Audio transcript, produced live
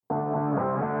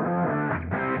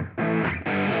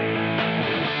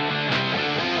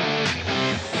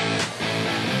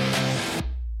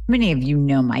Many of you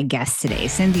know my guest today,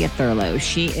 Cynthia Thurlow.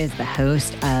 She is the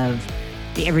host of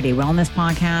the Everyday Wellness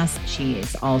podcast. She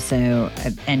is also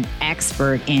an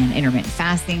expert in intermittent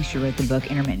fasting. She wrote the book,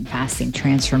 Intermittent Fasting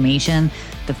Transformation,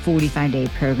 the 45-day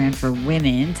program for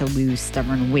women to lose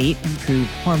stubborn weight, improve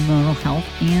hormonal health,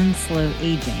 and slow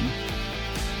aging.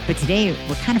 But today,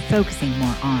 we're kind of focusing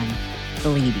more on the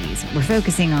ladies. We're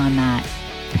focusing on that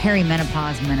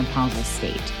perimenopause, menopausal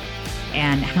state,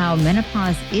 and how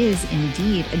menopause is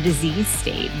indeed a disease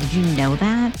state. Did you know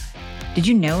that? Did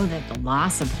you know that the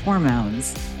loss of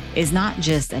hormones is not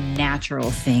just a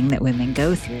natural thing that women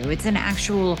go through? It's an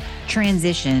actual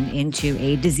transition into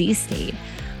a disease state,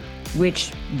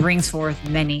 which brings forth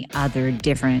many other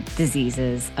different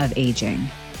diseases of aging.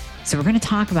 So we're going to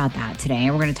talk about that today.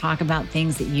 And we're going to talk about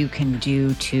things that you can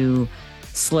do to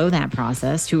slow that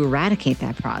process, to eradicate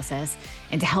that process,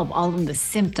 and to help all of the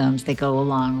symptoms that go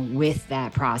along with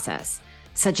that process,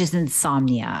 such as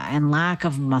insomnia and lack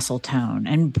of muscle tone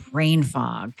and brain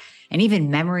fog, and even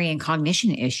memory and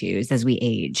cognition issues as we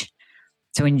age.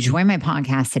 So enjoy my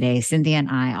podcast today. Cynthia and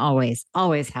I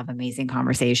always have amazing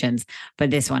conversations, but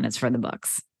this one is for the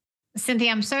books.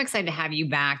 Cynthia, I'm so excited to have you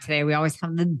back today. We always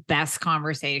have the best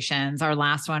conversations. Our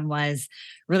last one was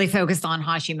really focused on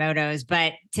Hashimoto's,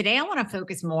 but today I want to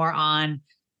focus more on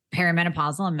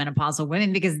perimenopausal and menopausal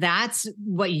women, because that's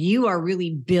what you are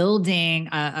really building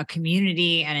a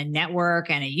community and a network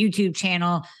and a YouTube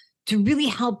channel to really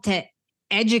help to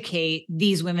educate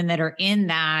these women that are in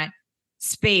that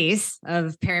space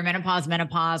of perimenopause,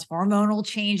 menopause, hormonal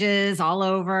changes all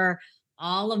over,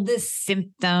 all of the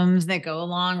symptoms that go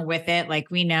along with it. Like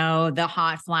we know the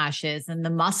hot flashes and the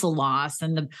muscle loss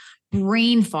and the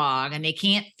brain fog, and they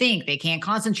can't think, they can't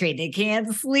concentrate, they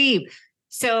can't sleep.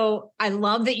 So I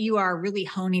love that you are really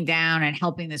honing down and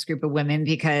helping this group of women,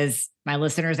 because my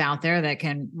listeners out there that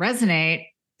can resonate,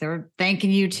 they're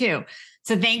thanking you too.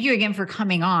 So thank you again for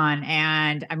coming on.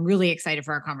 And I'm really excited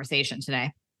for our conversation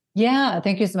today. Yeah,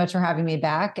 thank you so much for having me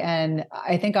back. And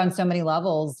I think on so many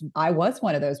levels, I was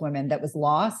one of those women that was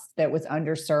lost, that was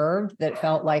underserved, that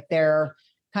felt like their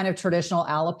kind of traditional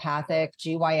allopathic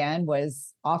GYN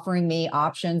was offering me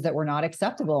options that were not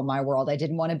acceptable in my world. I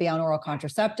didn't want to be on oral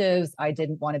contraceptives. I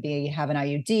didn't want to have an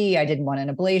IUD. I didn't want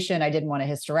an ablation. I didn't want a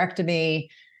hysterectomy.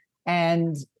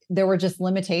 And there were just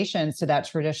limitations to that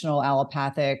traditional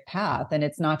allopathic path. And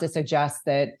it's not to suggest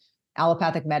that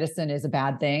allopathic medicine is a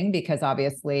bad thing, because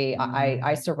obviously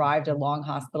I survived a long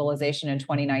hospitalization in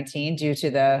 2019 due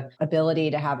to the ability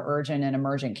to have urgent and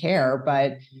emergent care.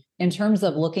 But in terms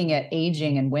of looking at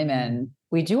aging in women,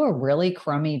 we do a really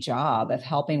crummy job of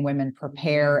helping women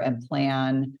prepare and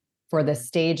plan for the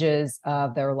stages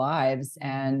of their lives.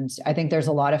 And I think there's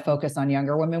a lot of focus on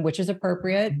younger women, which is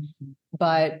appropriate.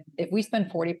 But if we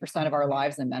spend 40% of our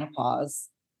lives in menopause,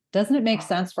 doesn't it make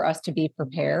sense for us to be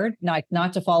prepared,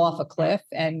 not to fall off a cliff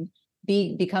and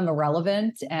become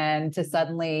irrelevant and to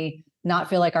suddenly not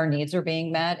feel like our needs are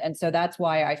being met? And so that's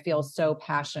why I feel so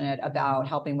passionate about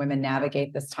helping women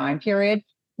navigate this time period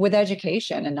with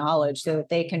education and knowledge so that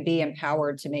they can be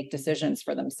empowered to make decisions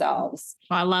for themselves.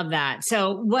 Well, I love that.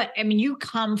 So you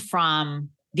come from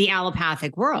the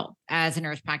allopathic world as a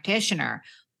nurse practitioner.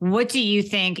 What do you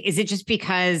think? Is it just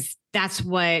because that's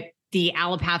what the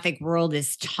allopathic world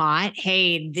is taught?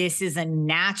 Hey, this is a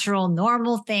natural,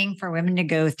 normal thing for women to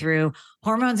go through.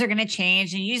 Hormones are going to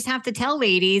change. And you just have to tell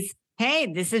ladies,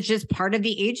 hey, this is just part of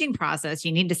the aging process.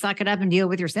 You need to suck it up and deal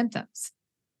with your symptoms.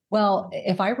 Well,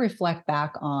 if I reflect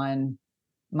back on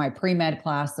my pre-med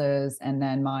classes and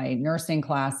then my nursing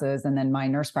classes and then my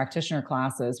nurse practitioner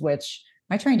classes, which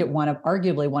I trained at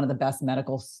arguably one of the best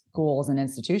medical schools and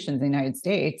institutions in the United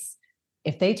States,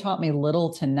 if they taught me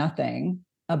little to nothing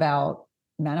about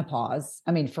menopause,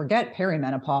 forget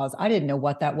perimenopause. I didn't know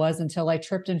what that was until I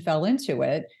tripped and fell into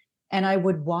it. And I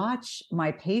would watch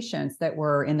my patients that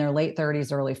were in their late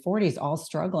 30s, early 40s, all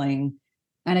struggling.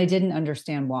 And I didn't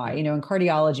understand why. In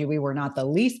cardiology, we were not the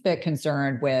least bit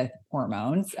concerned with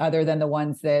hormones, other than the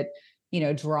ones that,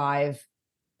 drive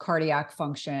cardiac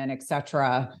function, et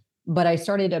cetera. But I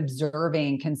started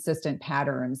observing consistent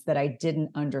patterns that I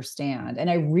didn't understand. And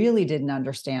I really didn't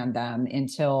understand them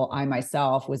until I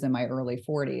myself was in my early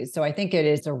 40s. So I think it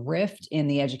is a rift in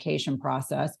the education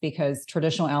process, because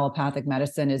traditional allopathic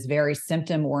medicine is very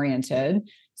symptom oriented.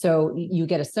 So you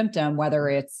get a symptom, whether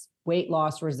it's weight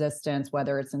loss resistance,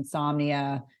 whether it's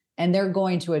insomnia, and they're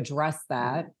going to address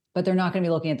that, but they're not going to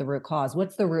be looking at the root cause.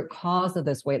 What's the root cause of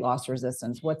this weight loss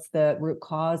resistance? What's the root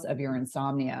cause of your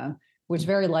insomnia? Which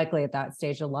very likely at that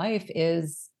stage of life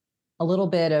is a little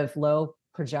bit of low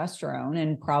progesterone,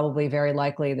 and probably very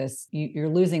likely you're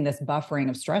losing this buffering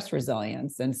of stress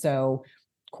resilience. And so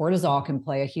cortisol can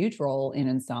play a huge role in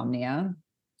insomnia,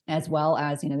 as well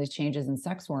as, the changes in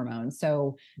sex hormones.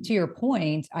 So to your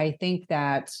point, I think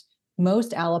that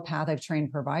most allopathic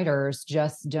trained providers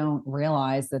just don't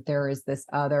realize that there is this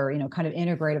other, kind of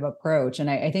integrative approach. And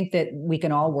I think that we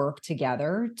can all work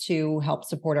together to help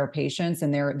support our patients.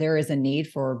 And there is a need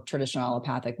for traditional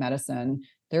allopathic medicine.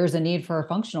 There is a need for a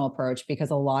functional approach because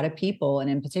a lot of people,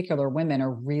 and in particular women,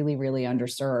 are really, really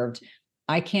underserved.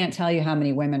 I can't tell you how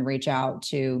many women reach out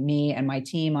to me and my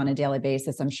team on a daily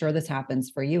basis. I'm sure this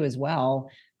happens for you as well,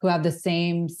 who have the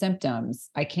same symptoms.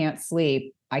 I can't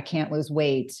sleep. I can't lose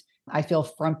weight. I feel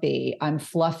frumpy. I'm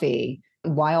fluffy.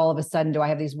 Why all of a sudden do I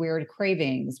have these weird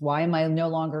cravings? Why am I no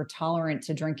longer tolerant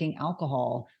to drinking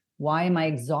alcohol? Why am I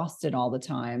exhausted all the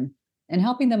time? And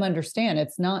helping them understand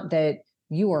it's not that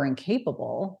you are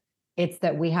incapable. It's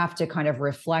that we have to kind of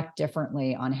reflect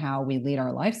differently on how we lead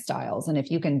our lifestyles. And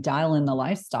if you can dial in the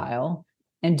lifestyle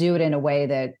and do it in a way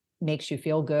that makes you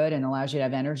feel good and allows you to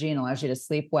have energy and allows you to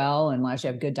sleep well and allows you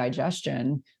to have good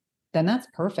digestion, then that's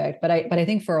perfect. But I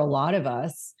think for a lot of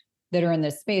us that are in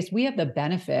this space, we have the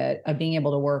benefit of being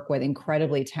able to work with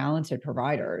incredibly talented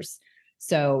providers.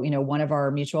 So, one of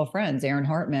our mutual friends, Aaron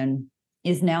Hartman,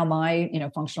 is now my,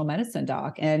 functional medicine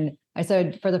doc. And I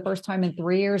said, for the first time in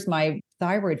 3 years, my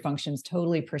thyroid function's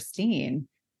totally pristine,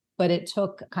 but it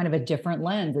took kind of a different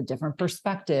lens, a different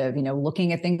perspective,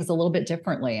 looking at things a little bit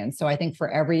differently. And so I think for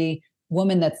every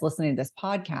woman that's listening to this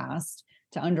podcast,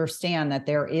 to understand that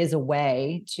there is a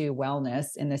way to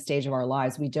wellness in this stage of our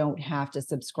lives. We don't have to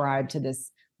subscribe to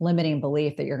this limiting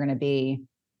belief that you're going to be,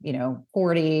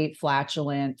 40,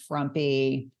 flatulent,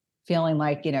 frumpy, feeling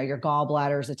like, your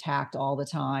gallbladder's attacked all the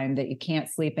time, that you can't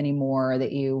sleep anymore,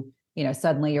 that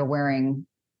suddenly you're wearing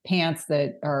pants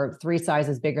that are 3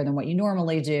 sizes bigger than what you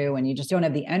normally do. And you just don't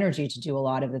have the energy to do a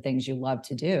lot of the things you love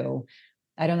to do.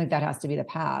 I don't think that has to be the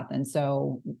path. And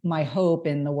so my hope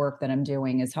in the work that I'm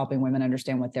doing is helping women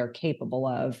understand what they're capable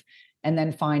of and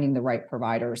then finding the right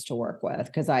providers to work with.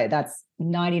 Because that's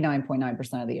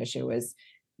 99.9% of the issue is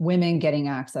women getting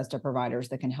access to providers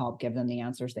that can help give them the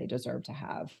answers they deserve to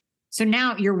have. So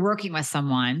now you're working with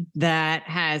someone that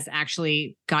has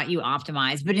actually got you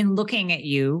optimized, but in looking at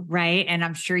you, right? And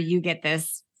I'm sure you get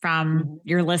this from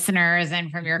your listeners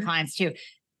and from your clients too.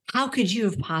 How could you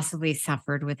have possibly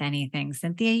suffered with anything,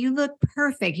 Cynthia? You look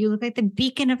perfect. You look like the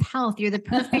beacon of health. You're the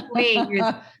perfect weight.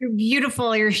 You're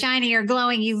beautiful. You're shiny. You're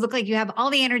glowing. You look like you have all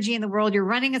the energy in the world. You're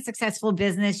running a successful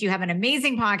business. You have an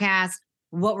amazing podcast.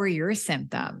 What were your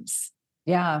symptoms?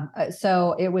 Yeah.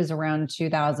 So it was around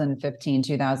 2015,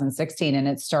 2016. And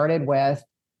it started with,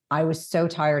 I was so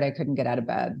tired, I couldn't get out of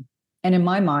bed. And in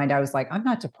my mind, I was like, I'm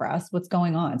not depressed. What's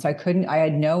going on? So I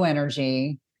had no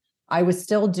energy. I was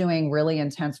still doing really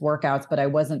intense workouts, but I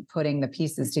wasn't putting the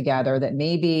pieces together that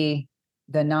maybe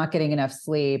the not getting enough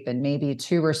sleep and maybe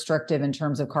too restrictive in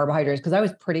terms of carbohydrates, because I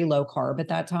was pretty low carb at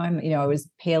that time. I was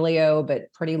paleo,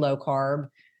 but pretty low carb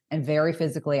and very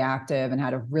physically active and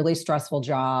had a really stressful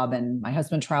job. And my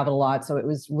husband traveled a lot. So it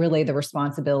was really the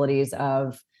responsibilities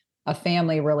of a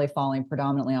family really falling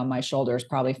predominantly on my shoulders,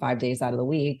 probably 5 days out of the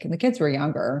week. And the kids were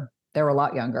younger. They were a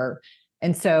lot younger.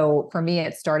 And so for me,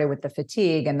 it started with the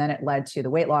fatigue and then it led to the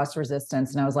weight loss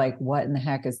resistance. And I was like, what in the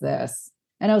heck is this?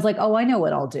 And I was like, oh, I know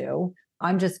what I'll do.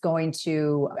 I'm just going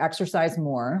to exercise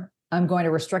more. I'm going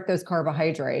to restrict those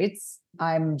carbohydrates.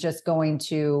 I'm just going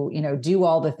to, do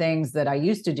all the things that I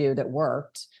used to do that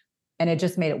worked. And it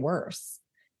just made it worse.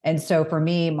 And so for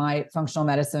me, my functional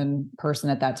medicine person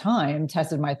at that time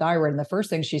tested my thyroid. And the first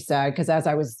thing she said, because as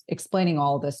I was explaining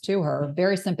all of this to her,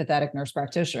 very sympathetic nurse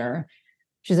practitioner,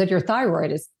 she said, your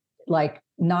thyroid is like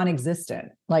non-existent.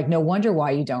 Like, no wonder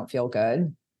why you don't feel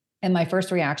good. And my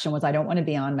first reaction was, I don't want to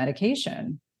be on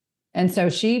medication. And so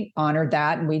she honored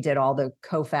that. And we did all the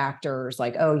cofactors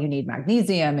like, oh, you need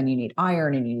magnesium and you need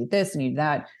iron and you need this and you need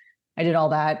that. I did all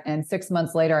that. And 6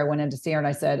 months later, I went in to see her and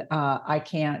I said, I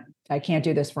can't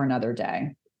do this for another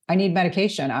day. I need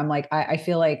medication. I'm like, I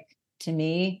feel like to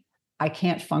me, I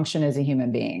can't function as a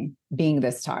human being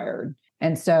this tired.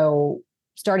 And so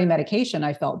starting medication,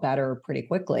 I felt better pretty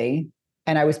quickly.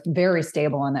 And I was very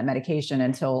stable on that medication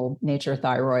until Nature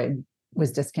Thyroid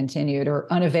was discontinued or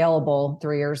unavailable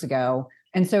 3 years ago.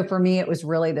 And so for me, it was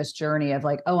really this journey of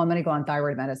like, oh, I'm going to go on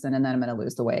thyroid medicine and then I'm going to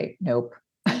lose the weight. Nope.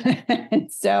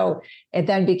 And so it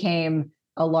then became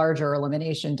a larger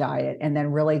elimination diet and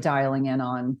then really dialing in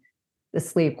on the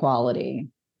sleep quality,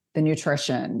 the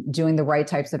nutrition, doing the right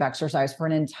types of exercise for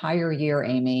an entire year,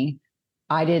 Amy.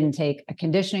 I didn't take a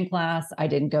conditioning class. I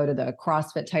didn't go to the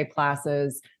CrossFit type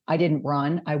classes. I didn't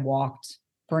run. I walked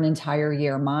for an entire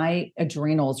year. My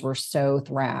adrenals were so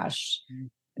thrashed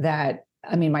that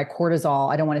I mean, my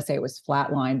cortisol, I don't want to say it was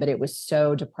flatline, but it was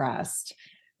so depressed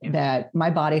that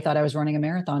my body thought I was running a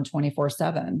marathon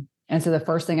 24/7. And so the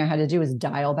first thing I had to do was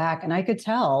dial back. And I could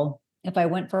tell if I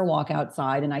went for a walk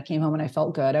outside and I came home and I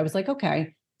felt good, I was like,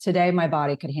 okay, today my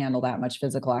body could handle that much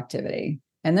physical activity.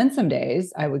 And then some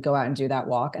days I would go out and do that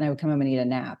walk and I would come home and eat a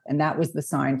nap. And that was the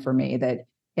sign for me that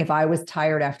if I was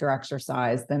tired after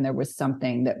exercise, then there was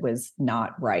something that was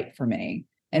not right for me.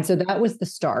 And so that was the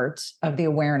start of the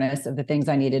awareness of the things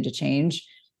I needed to change.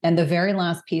 And the very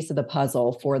last piece of the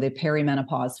puzzle for the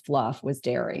perimenopause fluff was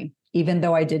dairy. Even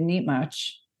though I didn't eat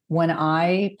much, when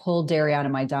I pulled dairy out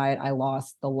of my diet, I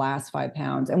lost the last 5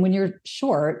 pounds. And when you're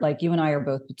short, like you and I are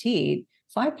both petite,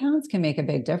 5 pounds can make a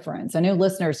big difference. I know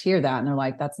listeners hear that and they're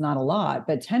like, that's not a lot,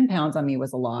 but 10 pounds on me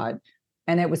was a lot.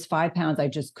 And it was 5 pounds I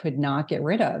just could not get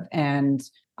rid of. And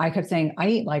I kept saying, I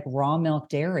eat like raw milk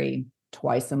dairy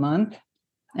twice a month.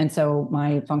 And so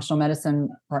my functional medicine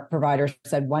provider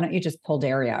said, why don't you just pull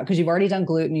dairy out? Because you've already done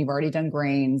gluten, you've already done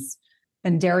grains.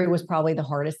 And dairy was probably the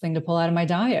hardest thing to pull out of my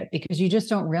diet because you just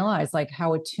don't realize like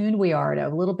how attuned we are to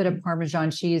a little bit of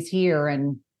Parmesan cheese here.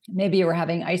 And maybe you were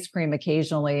having ice cream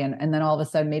occasionally. And then all of a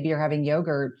sudden, maybe you're having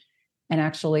yogurt. And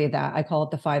actually that I call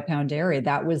it the 5 pound dairy.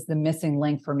 That was the missing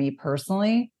link for me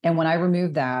personally. And when I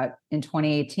removed that in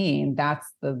 2018, that's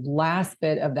the last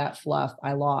bit of that fluff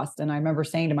I lost. And I remember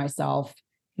saying to myself,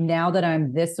 now that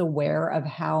I'm this aware of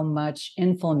how much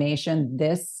inflammation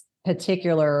this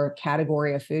particular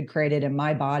category of food created in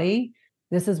my body,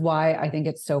 this is why I think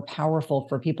it's so powerful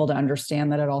for people to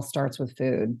understand that it all starts with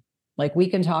food. Like we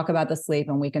can talk about the sleep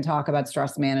and we can talk about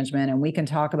stress management and we can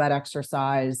talk about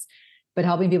exercise, but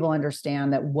helping people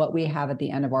understand that what we have at the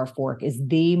end of our fork is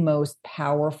the most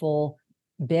powerful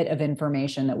bit of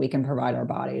information that we can provide our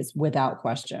bodies without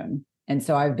question. And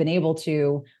so I've been able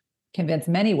to convince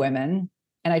many women.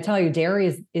 And I tell you, dairy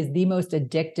is the most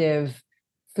addictive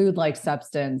food-like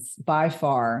substance by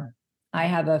far. I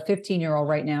have a 15-year-old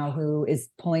right now who is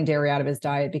pulling dairy out of his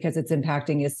diet because it's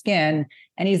impacting his skin.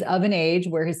 And he's of an age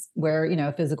where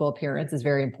physical appearance is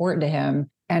very important to him.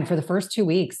 And for the first 2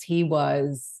 weeks, he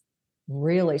was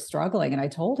really struggling. And I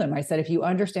told him, I said, if you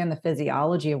understand the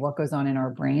physiology of what goes on in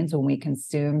our brains when we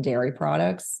consume dairy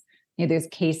products, there's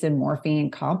casein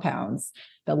morphine compounds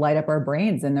that light up our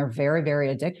brains and they're very,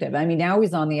 very addictive. I mean, now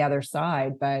he's on the other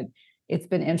side, but it's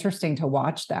been interesting to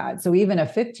watch that. So even a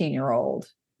 15-year-old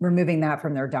removing that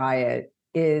from their diet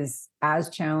is as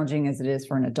challenging as it is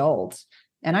for an adult.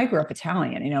 And I grew up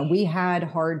Italian, we had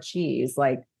hard cheese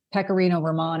like Pecorino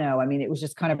Romano. I mean, it was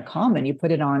just kind of common. You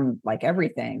put it on like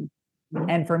everything.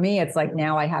 And for me, it's like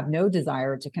now I have no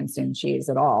desire to consume cheese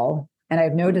at all. And I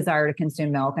have no desire to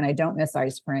consume milk and I don't miss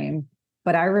ice cream.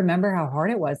 But I remember how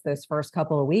hard it was those first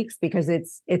couple of weeks because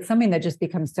it's something that just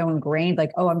becomes so ingrained,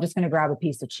 like, oh, I'm just going to grab a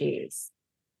piece of cheese.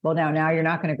 Well, now you're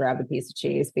not going to grab a piece of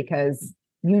cheese because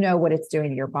you know what it's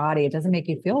doing to your body. It doesn't make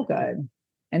you feel good.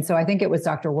 And so I think it was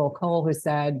Dr. Will Cole who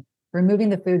said, removing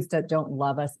the foods that don't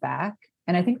love us back.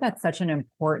 And I think that's such an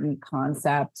important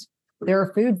concept. There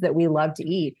are foods that we love to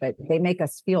eat, but they make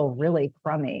us feel really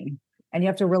crummy. And you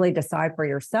have to really decide for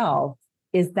yourself,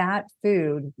 is that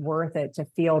food worth it to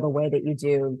feel the way that you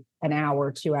do an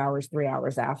hour, 2 hours, 3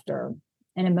 hours after?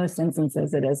 And in most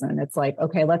instances, it isn't. It's like,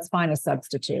 okay, let's find a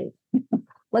substitute.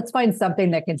 Let's find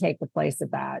something that can take the place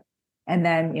of that. And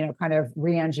then, kind of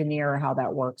re-engineer how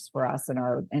that works for us in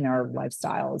our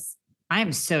lifestyles.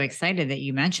 I'm so excited that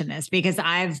you mentioned this because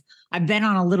I've been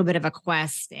on a little bit of a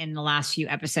quest in the last few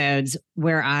episodes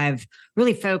where I've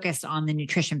really focused on the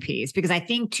nutrition piece because I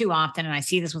think too often, and I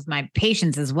see this with my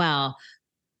patients as well,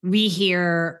 we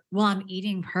hear, well, I'm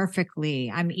eating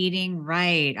perfectly. I'm eating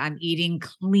right. I'm eating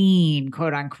clean,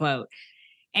 quote unquote.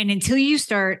 And until you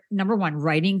start, number one,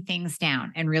 writing things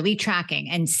down and really tracking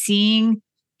and seeing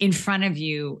in front of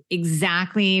you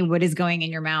exactly what is going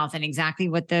in your mouth and exactly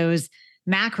what those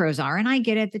macros are. And I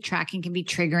get it. The tracking can be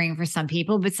triggering for some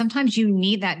people, but sometimes you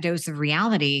need that dose of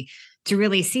reality to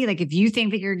really see, like, if you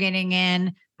think that you're getting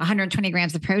in 120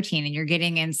 grams of protein and you're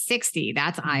getting in 60,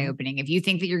 that's eye-opening. If you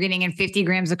think that you're getting in 50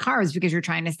 grams of carbs because you're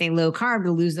trying to stay low carb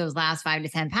to lose those last 5 to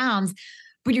 10 pounds,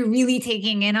 but you're really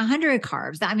taking in 100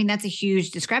 carbs, that's a huge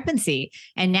discrepancy.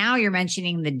 And now you're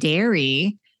mentioning the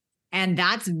dairy. And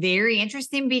that's very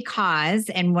interesting because,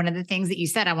 and one of the things that you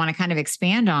said, I want to kind of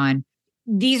expand on,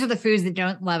 these are the foods that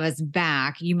don't love us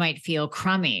back. You might feel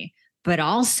crummy, but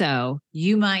also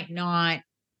you might not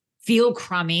feel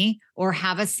crummy or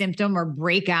have a symptom or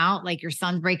break out like your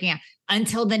son's breaking out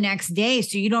until the next day.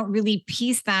 So you don't really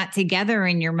piece that together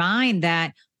in your mind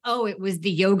that, oh, it was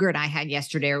the yogurt I had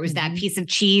yesterday, or it was that piece of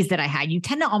cheese that I had. You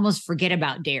tend to almost forget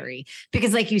about dairy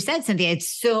because, like you said, Cynthia,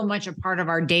 it's so much a part of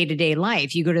our day-to-day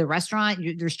life. You go to the restaurant,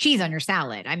 there's cheese on your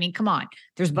salad. I mean, come on,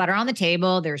 there's butter on the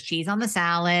table, there's cheese on the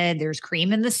salad, there's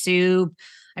cream in the soup.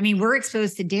 I mean, we're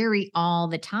exposed to dairy all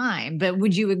the time, but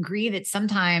would you agree that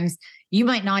sometimes you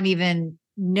might not even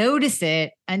notice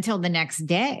it until the next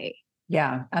day?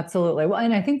 Yeah, absolutely. Well,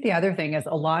 and I think the other thing is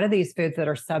a lot of these foods that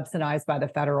are subsidized by the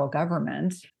federal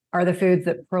government are the foods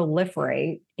that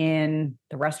proliferate in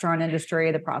the restaurant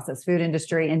industry, the processed food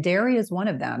industry, and dairy is one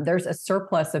of them. There's a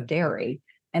surplus of dairy,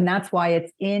 and that's why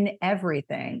it's in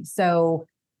everything. So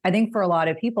I think for a lot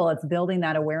of people, it's building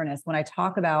that awareness. When I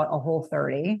talk about a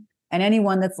Whole30, and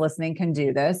anyone that's listening can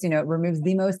do this, it removes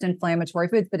the most inflammatory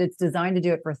foods, but it's designed to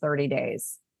do it for 30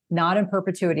 days, not in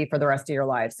perpetuity for the rest of your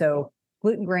life. So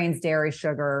gluten, grains, dairy,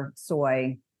 sugar,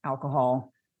 soy,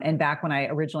 alcohol. And back when I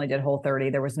originally did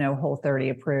Whole30, there was no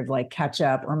Whole30 approved like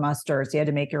ketchup or mustard. So you had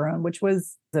to make your own, which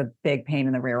was a big pain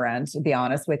in the rear end, to be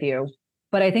honest with you.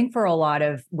 But I think for a lot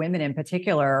of women in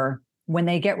particular, when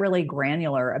they get really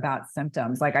granular about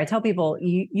symptoms, like I tell people,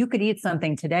 you could eat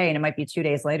something today and it might be 2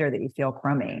 days later that you feel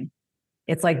crummy.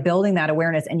 It's like building that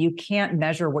awareness, and you can't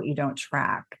measure what you don't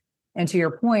track. And to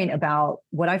your point about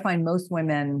what I find most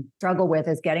women struggle with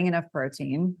is getting enough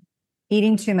protein,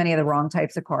 eating too many of the wrong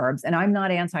types of carbs. And I'm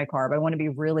not anti-carb. I want to be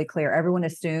really clear. Everyone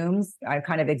assumes I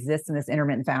kind of exist in this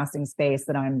intermittent fasting space,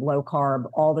 that I'm low carb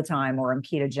all the time or I'm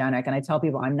ketogenic. And I tell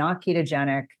people I'm not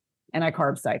ketogenic and I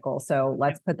carb cycle. So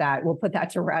we'll put that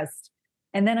to rest.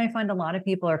 And then I find a lot of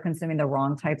people are consuming the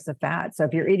wrong types of fat. So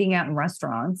if you're eating out in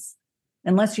restaurants,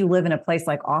 unless you live in a place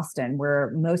like Austin,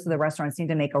 where most of the restaurants seem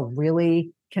to make a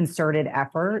really concerted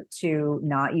effort to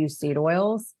not use seed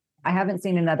oils. I haven't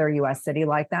seen another US city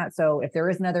like that. So if there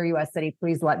is another US city,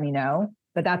 please let me know.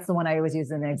 But that's the one I always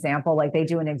use as an example. Like they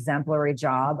do an exemplary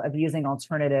job of using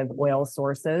alternative oil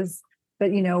sources. But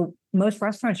most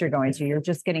restaurants you're going to, you're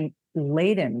just getting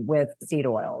laden with seed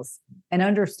oils, and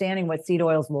understanding what seed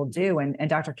oils will do. And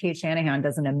Dr. Kate Shanahan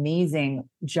does an amazing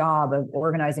job of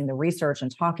organizing the research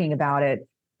and talking about it,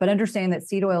 but understanding that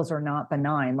seed oils are not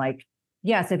benign. Like,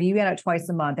 yes, if you get it twice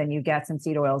a month and you get some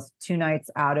seed oils 2 nights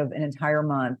out of an entire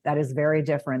month, that is very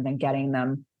different than getting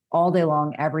them all day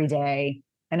long, every day,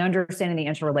 and understanding the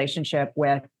interrelationship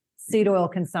with seed oil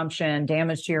consumption,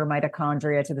 damage to your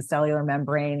mitochondria, to the cellular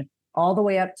membrane, all the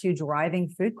way up to driving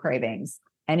food cravings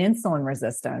and insulin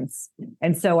resistance.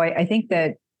 And so I think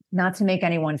that, not to make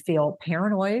anyone feel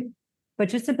paranoid, but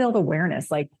just to build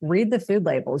awareness, like read the food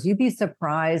labels. You'd be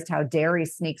surprised how dairy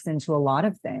sneaks into a lot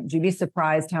of things. You'd be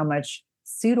surprised how much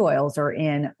seed oils are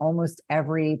in almost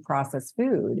every processed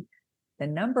food. The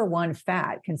number one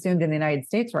fat consumed in the United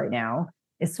States right now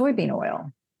is soybean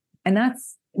oil. And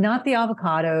that's not the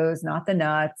avocados, not the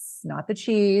nuts, not the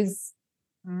cheese,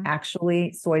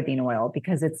 actually soybean oil,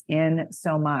 because it's in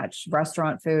so much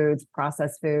restaurant foods,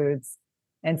 processed foods.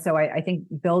 And so I think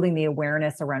building the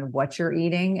awareness around what you're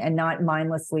eating and not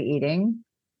mindlessly eating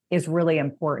is really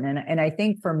important. And I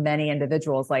think for many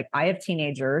individuals, like I have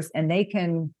teenagers and they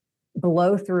can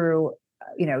blow through,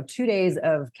 2 days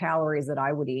of calories that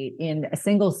I would eat in a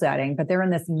single setting, but they're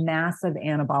in this massive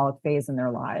anabolic phase in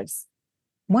their lives.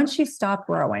 Once you stop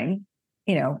growing,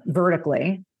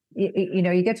 vertically,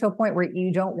 you get to a point where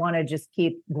you don't want to just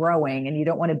keep growing, and you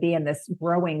don't want to be in this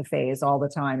growing phase all the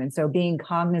time. And so being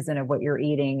cognizant of what you're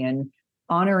eating and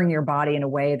honoring your body in a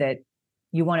way that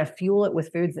you want to fuel it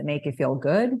with foods that make you feel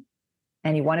good,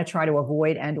 and you want to try to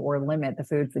avoid and or limit the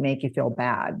foods that make you feel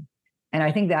bad. And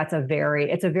I think it's a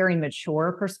very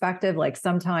mature perspective. Like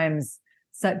sometimes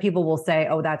some people will say,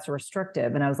 oh, that's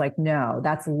restrictive. And I was like, no,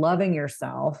 that's loving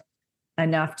yourself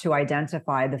enough to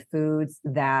identify the foods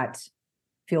that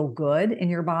feel good in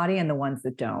your body and the ones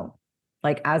that don't.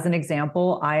 Like as an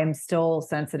example, I am still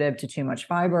sensitive to too much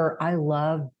fiber. I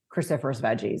love cruciferous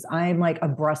veggies. I'm like a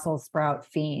Brussels sprout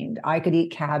fiend. I could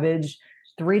eat cabbage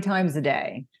 3 times a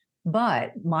day,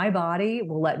 but my body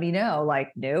will let me know,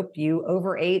 like, nope, you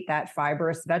overate that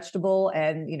fibrous vegetable,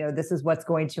 and this is what's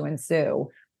going to ensue.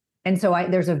 And so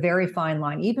there's a very fine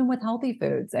line, even with healthy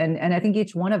foods. And I think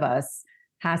each one of us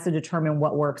has to determine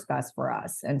what works best for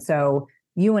us. And so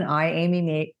you and I, Amy,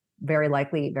 may very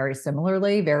likely very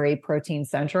similarly, very protein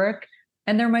centric.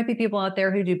 And there might be people out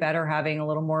there who do better having a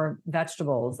little more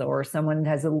vegetables, or someone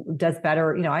does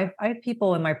better. I have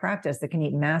people in my practice that can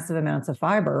eat massive amounts of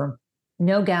fiber,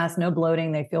 no gas, no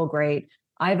bloating. They feel great.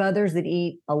 I have others that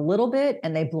eat a little bit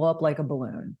and they blow up like a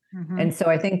balloon. Mm-hmm. And so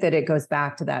I think that it goes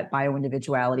back to that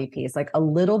bioindividuality piece, like a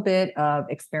little bit of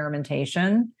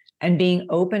experimentation and being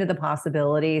open to the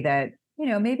possibility that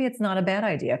maybe it's not a bad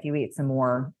idea if you eat some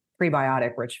more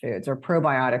prebiotic rich foods or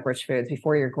probiotic rich foods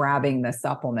before you're grabbing the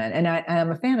supplement. And I'm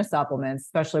a fan of supplements,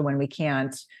 especially when we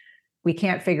can't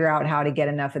figure out how to get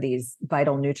enough of these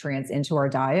vital nutrients into our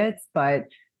diets. But,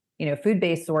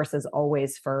 food-based sources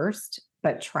always first,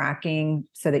 but tracking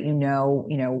so that,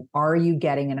 are you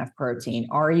getting enough protein?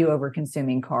 Are you over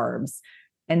consuming carbs?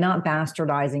 And not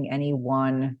bastardizing any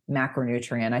one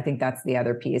macronutrient. I think that's the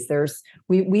other piece.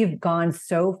 We've gone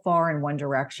so far in one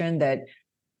direction that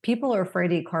people are afraid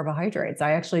to eat carbohydrates.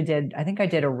 I think I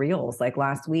did a Reels like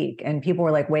last week, and people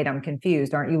were like, wait, I'm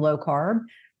confused. Aren't you low carb?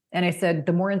 And I said,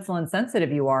 the more insulin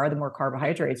sensitive you are, the more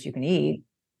carbohydrates you can eat.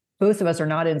 Most of us are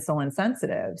not insulin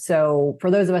sensitive. So for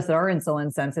those of us that are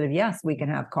insulin sensitive, yes, we can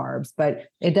have carbs, but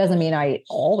it doesn't mean I eat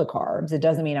all the carbs. It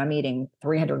doesn't mean I'm eating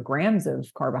 300 grams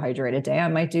of carbohydrate a day. I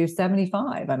might do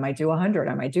 75. I might do 100.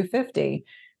 I might do 50.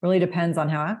 Really depends on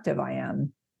how active I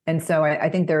am. And so I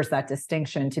think there's that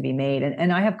distinction to be made.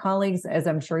 And I have colleagues, as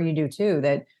I'm sure you do too,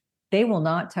 that they will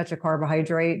not touch a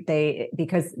carbohydrate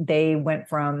because they went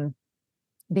from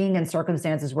being in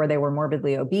circumstances where they were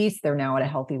morbidly obese. They're now at a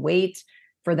healthy weight.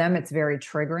 For them, it's very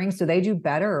triggering. So they do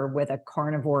better with a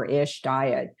carnivore-ish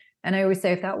diet. And I always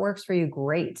say, if that works for you,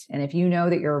 great. And if you know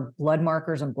that your blood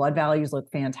markers and blood values look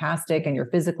fantastic and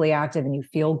you're physically active and you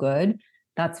feel good,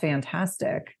 that's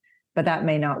fantastic. But that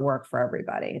may not work for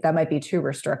everybody. That might be too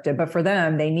restrictive. But for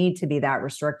them, they need to be that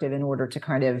restrictive in order to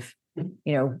kind of,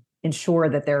 ensure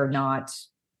that they're not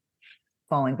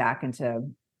falling back into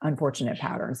unfortunate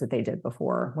patterns that they did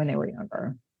before when they were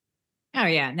younger. Oh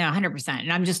yeah, no, 100%.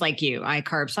 And I'm just like you. I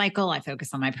carb cycle, I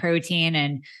focus on my protein,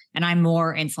 and I'm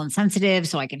more insulin sensitive,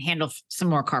 so I can handle some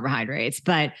more carbohydrates.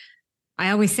 But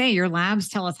I always say your labs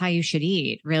tell us how you should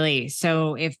eat, really.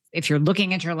 So if you're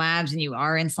looking at your labs and you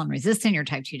are insulin resistant, you're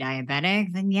type 2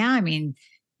 diabetic, then yeah,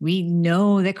 we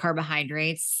know that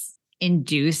carbohydrates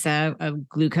induce a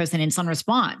glucose and insulin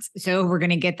response. So we're going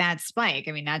to get that spike.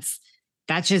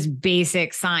 That's just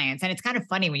basic science. And it's kind of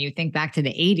funny when you think back to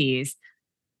the 80s.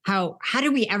 How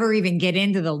do we ever even get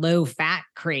into the low fat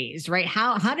craze, right?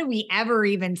 How do we ever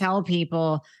even tell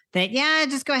people that, yeah,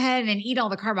 just go ahead and eat all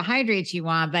the carbohydrates you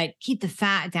want, but keep the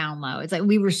fat down low? It's like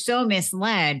we were so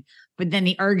misled, but then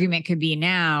the argument could be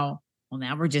now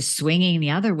we're just swinging the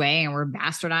other way and we're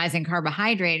bastardizing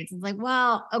carbohydrates. It's like,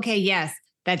 well, okay, yes,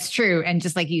 that's true. And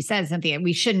just like you said, Cynthia,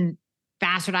 we shouldn't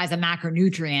bastardize a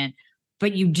macronutrient,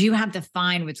 but you do have to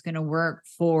find what's going to work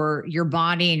for your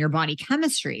body and your body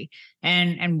chemistry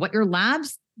and what your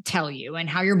labs tell you and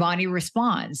how your body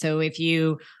responds. So if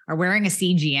you are wearing a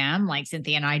CGM like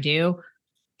Cynthia and I do,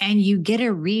 and you get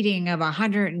a reading of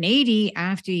 180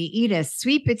 after you eat a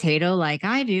sweet potato like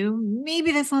I do,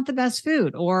 maybe that's not the best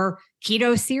food. Or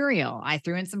keto cereal. I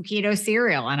threw in some keto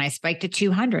cereal and I spiked to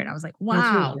 200. I was like,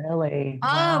 wow. Really? Oh,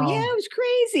 wow. Yeah, it was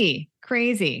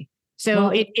crazy. So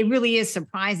it really is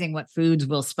surprising what foods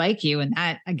will spike you. And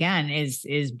that, again, is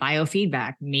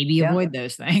biofeedback. Maybe avoid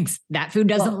those things. That food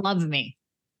doesn't love me.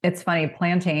 It's funny.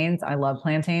 Plantains. I love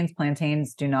plantains.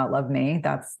 Plantains do not love me.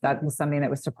 That was something that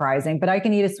was surprising, but I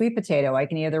can eat a sweet potato. I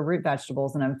can eat other root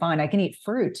vegetables and I'm fine. I can eat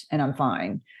fruit and I'm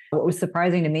fine. What was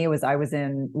surprising to me was I was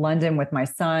in London with my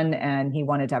son and he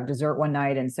wanted to have dessert one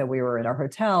night. And so we were at our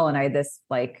hotel and I had this,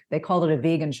 they called it a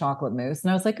vegan chocolate mousse.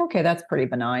 And I was like, okay, that's pretty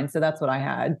benign. So that's what I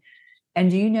had. And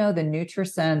do you know the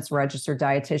NutriSense registered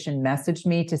dietitian messaged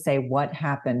me to say, what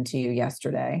happened to you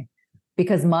yesterday?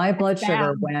 Because my blood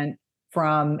sugar went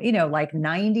from,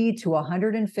 90 to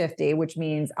 150, which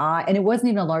means and it wasn't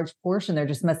even a large portion. There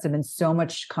just must have been so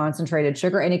much concentrated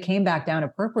sugar and it came back down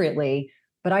appropriately,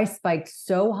 but I spiked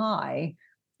so high.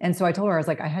 And so I told her, I was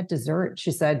like, I had dessert.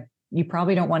 She said, you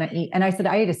probably don't want to eat. And I said,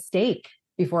 I ate a steak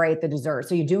before I ate the dessert.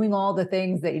 So you're doing all the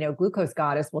things that, glucose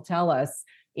goddess will tell us.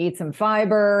 Eat some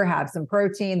fiber, have some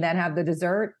protein, then have the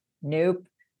dessert. Nope,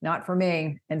 not for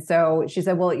me. And so she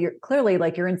said, well, you're clearly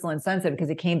you're insulin sensitive because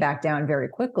it came back down very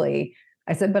quickly.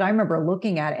 I said, but I remember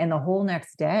looking at it and the whole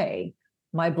next day,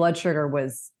 my blood sugar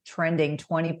was trending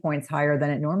 20 points higher than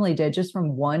it normally did just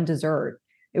from one dessert.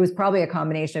 It was probably a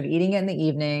combination of eating it in the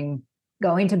evening,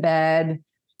 going to bed,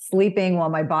 sleeping while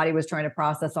my body was trying to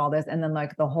process all this. And then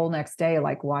the whole next day,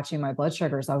 watching my blood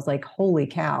sugars, I was like, holy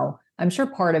cow. I'm sure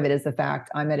part of it is the fact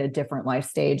I'm at a different life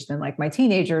stage than my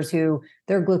teenagers who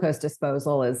their glucose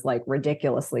disposal is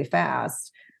ridiculously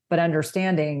fast, but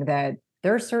understanding that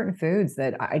there are certain foods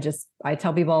that I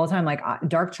tell people all the time,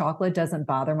 dark chocolate doesn't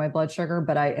bother my blood sugar,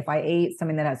 but if I ate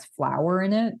something that has flour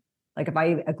in it, if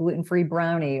I eat a gluten-free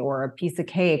brownie or a piece of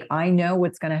cake, I know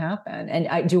what's going to happen.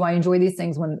 And do I enjoy these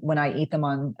things when I eat them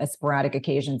on sporadic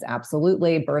occasions?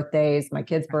 Absolutely. Birthdays, my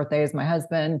kids' birthdays, my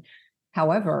husband.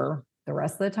 However, the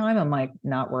rest of the time, I'm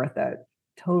not worth it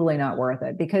totally not worth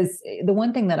it. Because the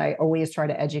one thing that I always try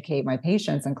to educate my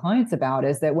patients and clients about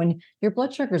is that when your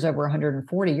blood sugar is over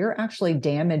 140, you're actually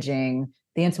damaging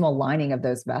the intimal lining of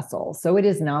those vessels. So it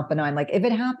is not benign. Like if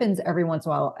it happens every once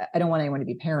in a while, I don't want anyone to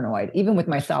be paranoid. Even with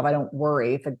myself, I don't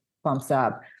worry if it bumps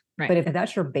up. Right. But if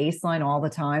that's your baseline all the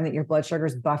time, that your blood sugar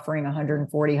is buffering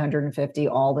 140, 150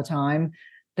 all the time,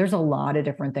 there's a lot of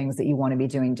different things that you want to be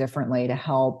doing differently to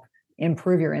help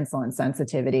improve your insulin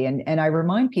sensitivity. And I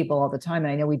remind people all the time,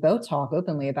 and I know we both talk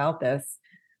openly about this,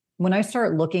 when I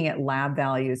start looking at lab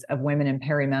values of women in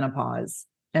perimenopause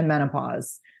and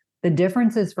menopause, the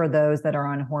differences for those that are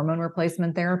on hormone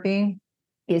replacement therapy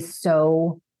is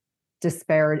so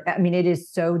disparate. I mean, it is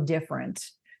so different.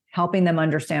 Helping them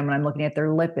understand when I'm looking at their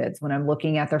lipids, when I'm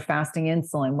looking at their fasting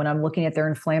insulin, when I'm looking at their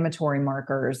inflammatory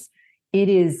markers, it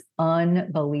is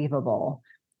unbelievable.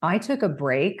 I took a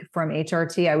break from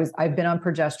HRT. I've been on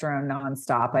progesterone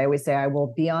nonstop. I always say I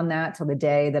will be on that till the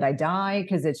day that I die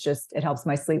because it helps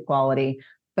my sleep quality.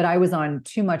 But I was on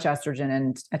too much estrogen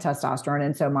and testosterone.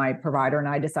 And so my provider and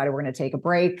I decided we're going to take a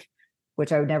break,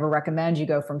 which I would never recommend. You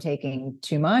go from taking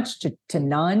too much to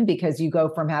none, because you go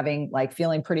from having like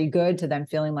feeling pretty good to then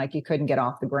feeling like you couldn't get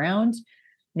off the ground.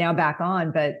 Now back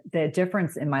on, but the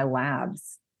difference in my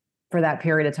labs for that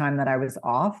period of time that I was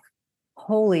off,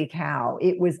 holy cow,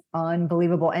 it was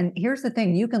unbelievable. And here's the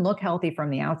thing, you can look healthy from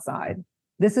the outside.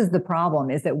 This is the problem,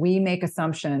 is that we make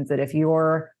assumptions that if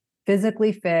you're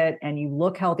physically fit and you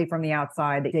look healthy from the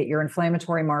outside, that your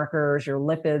inflammatory markers, your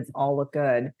lipids all look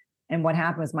good. And what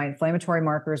happened was my inflammatory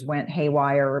markers went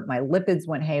haywire, my lipids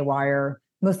went haywire,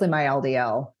 mostly my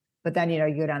LDL. But then, you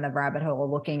go down the rabbit hole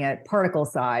looking at particle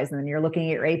size, and then you're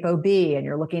looking at your ApoB, and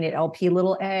you're looking at LP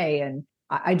little a. And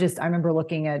I remember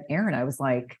looking at Aaron, I was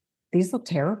like, these look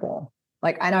terrible.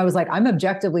 And I was like, I'm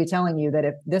objectively telling you that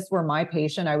if this were my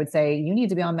patient, I would say, you need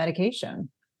to be on medication.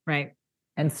 Right.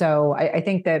 And so I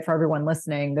think that for everyone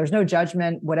listening, there's no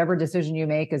judgment. Whatever decision you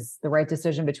make is the right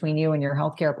decision between you and your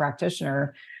healthcare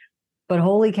practitioner. But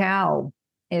holy cow,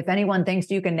 if anyone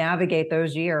thinks you can navigate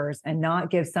those years and not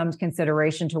give some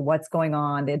consideration to what's going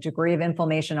on, the degree of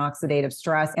inflammation, oxidative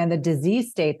stress, and the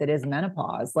disease state that is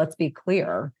menopause, let's be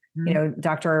clear.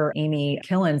 Dr. Amy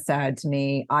Killen said to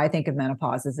me, I think of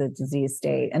menopause as a disease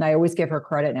state. And I always give her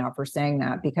credit now for saying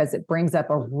that, because it brings up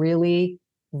a really,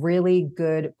 really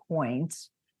good point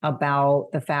about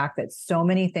the fact that so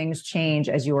many things change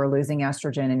as you are losing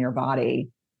estrogen in your body.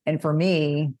 And for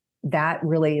me, that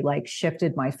really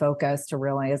shifted my focus to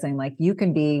realizing you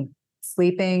can be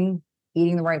sleeping,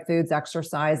 eating the right foods,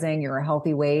 exercising, you're a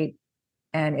healthy weight.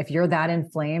 And if you're that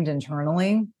inflamed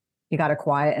internally, you got to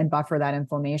quiet and buffer that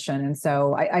inflammation. And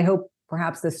so I hope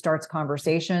perhaps this starts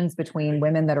conversations between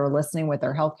women that are listening with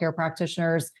their healthcare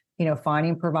practitioners,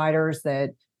 finding providers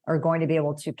that are going to be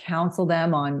able to counsel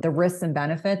them on the risks and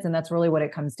benefits. And that's really what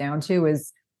it comes down to,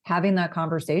 is having that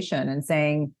conversation and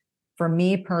saying, for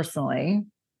me personally,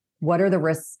 what are the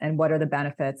risks and what are the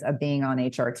benefits of being on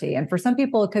HRT? And for some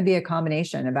people, it could be a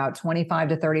combination. About 25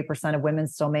 to 30% of women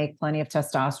still make plenty of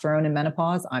testosterone in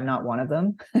menopause. I'm not one of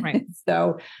them. Right.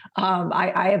 So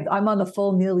I'm on the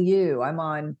full milieu. I'm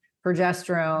on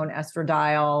progesterone,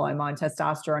 estradiol, I'm on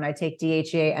testosterone, I take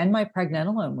DHEA, and my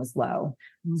pregnenolone was low.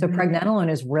 Mm-hmm. So pregnenolone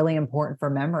is really important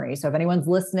for memory. So if anyone's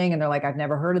listening and they're like, I've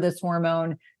never heard of this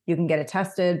hormone, you can get it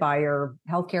tested by your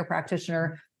healthcare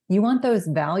practitioner. You want those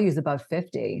values above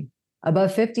 50.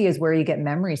 Above 50 is where you get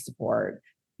memory support.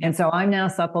 And so I'm now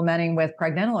supplementing with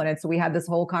pregnenolone. And so we had this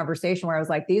whole conversation where I was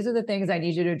like, these are the things I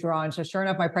need you to draw. And so sure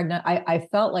enough, I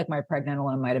felt like my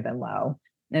pregnenolone might've been low.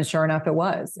 And sure enough, it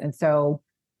was. And so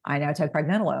I now take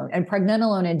pregnenolone. And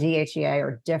pregnenolone and DHEA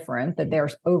are different, that they're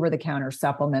over-the-counter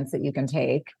supplements that you can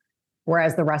take,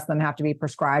 whereas the rest of them have to be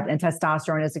prescribed. And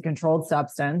testosterone is a controlled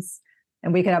substance.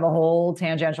 And we could have a whole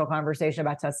tangential conversation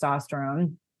about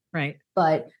testosterone. Right.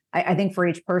 But I think for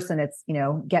each person, it's,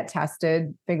 get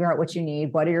tested, figure out what you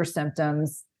need. What are your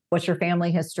symptoms? What's your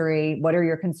family history? What are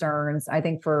your concerns? I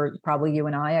think for probably you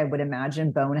and I would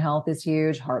imagine bone health is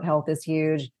huge. Heart health is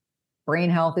huge. Brain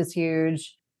health is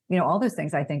huge. All those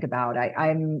things I think about.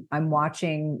 I'm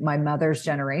watching my mother's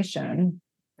generation,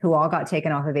 who all got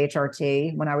taken off of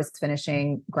HRT when I was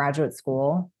finishing graduate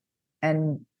school.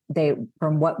 And they,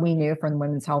 from what we knew from the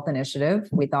Women's Health Initiative,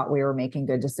 we thought we were making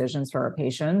good decisions for our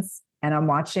patients. And I'm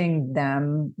watching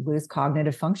them lose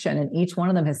cognitive function. And each one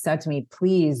of them has said to me,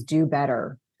 please do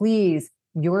better. Please,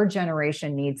 your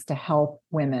generation needs to help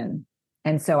women.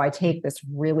 And so I take this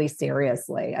really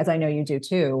seriously, as I know you do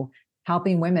too,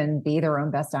 helping women be their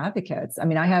own best advocates. I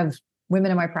mean, I have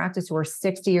women in my practice who are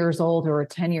 60 years old, who are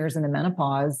 10 years into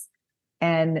menopause,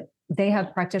 and they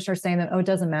have practitioners saying that, oh, it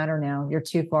doesn't matter now. You're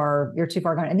too far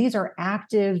gone. And these are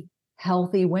active,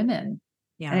 healthy women.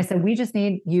 Yeah. And I said, we just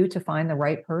need you to find the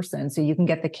right person so you can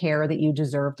get the care that you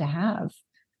deserve to have,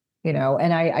 and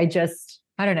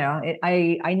I don't know.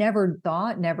 I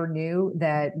never knew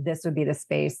that this would be the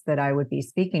space that I would be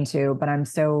speaking to, but I'm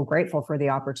so grateful for the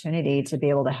opportunity to be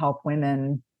able to help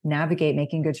women navigate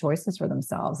making good choices for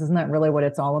themselves. Isn't that really what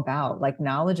it's all about? Like,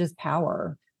 knowledge is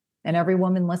power, and every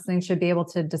woman listening should be able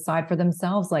to decide for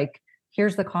themselves, like,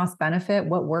 here's the cost benefit,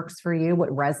 what works for you, what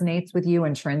resonates with you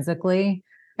intrinsically.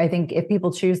 I think if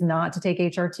people choose not to take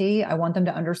HRT, I want them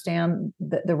to understand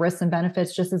the risks and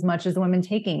benefits just as much as the women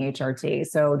taking HRT.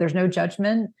 So there's no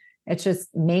judgment. It's just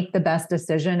make the best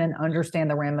decision and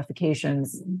understand the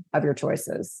ramifications of your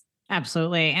choices.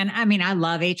 Absolutely. And I mean, I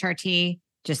love HRT.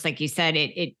 Just like you said,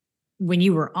 it when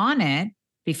you were on it,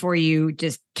 before you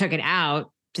just took it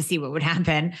out to see what would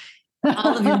happen,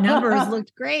 all of your numbers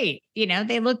looked great.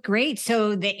 They look great.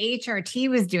 So the HRT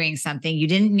was doing something. You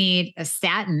didn't need a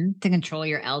statin to control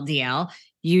your LDL.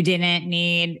 You didn't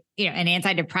need, an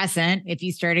antidepressant if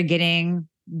you started getting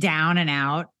down and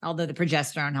out, although the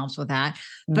progesterone helps with that.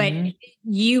 Mm-hmm. But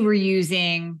you were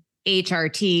using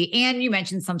HRT, and you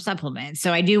mentioned some supplements.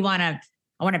 So I want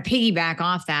to piggyback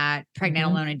off that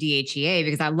pregnenolone and DHEA,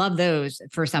 because I love those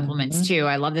for supplements too.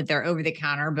 I love that they're over the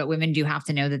counter, but women do have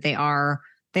to know that they are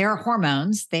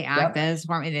hormones. They act as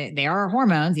they are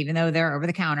hormones, even though they're over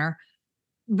the counter.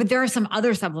 But there are some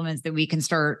other supplements that we can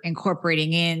start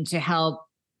incorporating in to help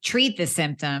treat the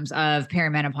symptoms of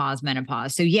perimenopause,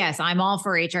 menopause. So yes, I'm all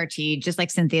for HRT. Just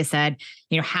like Cynthia said,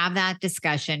 have that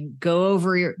discussion, go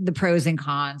over the pros and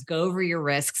cons, go over your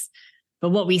risks.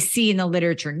 But what we see in the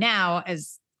literature now,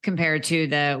 as compared to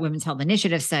the Women's Health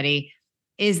Initiative study,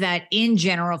 is that in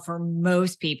general, for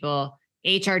most people,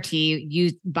 HRT,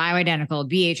 used bioidentical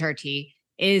BHRT,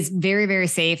 is very, very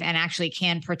safe and actually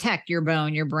can protect your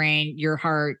bone, your brain, your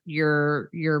heart, your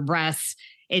breasts.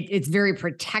 It's very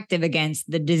protective against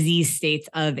the disease states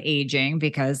of aging,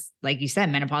 because like you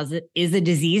said, menopause is a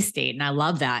disease state. And I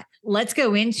love that. Let's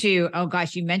go into, oh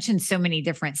gosh, you mentioned so many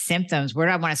different symptoms. Where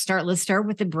do I want to start? Let's start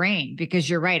with the brain, because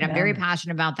you're right. I'm very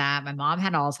passionate about that. My mom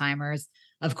had Alzheimer's,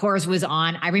 of course,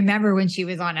 I remember when she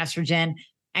was on estrogen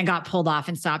and got pulled off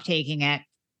and stopped taking it.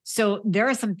 So there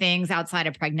are some things outside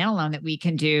of pregnenolone that we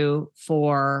can do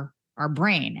for our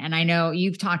brain. And I know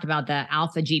you've talked about the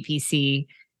alpha GPC.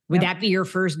 Would that be your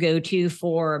first go-to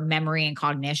for memory and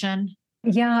cognition?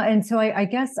 Yeah. And so I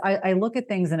guess I look at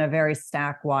things in a very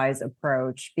stack-wise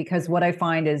approach, because what I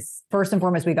find is, first and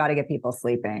foremost, we got to get people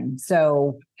sleeping.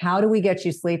 So how do we get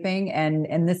you sleeping?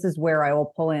 And this is where I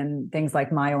will pull in things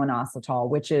like myo-inositol,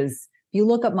 which is, if you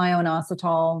look up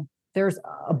myo-inositol, there's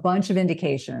a bunch of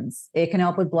indications. It can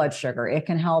help with blood sugar. It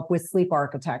can help with sleep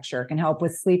architecture. It can help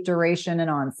with sleep duration and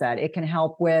onset. It can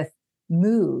help with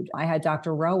mood. I had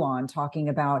Dr. Rowe on talking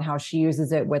about how she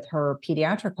uses it with her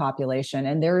pediatric population,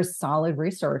 and there is solid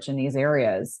research in these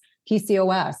areas.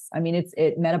 PCOS, I mean, it's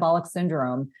metabolic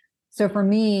syndrome. So for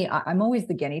me, I'm always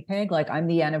the guinea pig. Like, I'm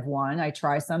the N of one. I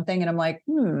try something and I'm like,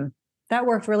 that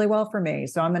worked really well for me.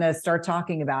 So I'm going to start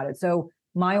talking about it. So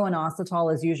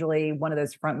myo-inositol is usually one of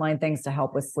those frontline things to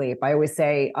help with sleep. I always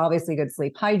say, obviously, good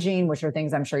sleep hygiene, which are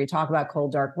things I'm sure you talk about: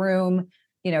 cold, dark room.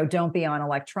 Don't be on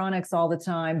electronics all the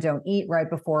time. Don't eat right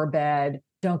before bed.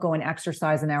 Don't go and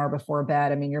exercise an hour before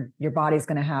bed. I mean, your body's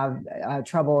going to have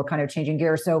trouble kind of changing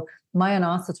gears. So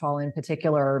myo-inositol in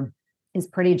particular is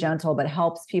pretty gentle, but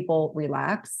helps people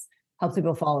relax, helps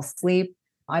people fall asleep.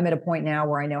 I'm at a point now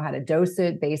where I know how to dose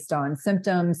it based on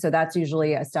symptoms. So that's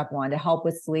usually a step one to help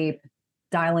with sleep,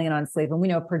 dialing in on sleep. And we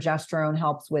know progesterone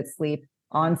helps with sleep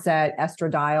onset.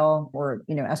 Estradiol, or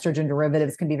estrogen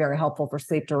derivatives, can be very helpful for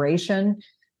sleep duration.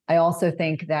 I also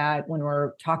think that when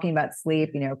we're talking about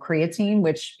sleep, creatine,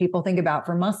 which people think about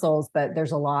for muscles, but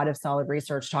there's a lot of solid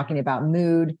research talking about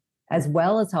mood as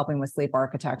well as helping with sleep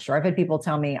architecture. I've had people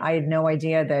tell me, I had no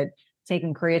idea that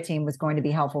taking creatine was going to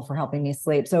be helpful for helping me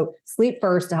sleep. So sleep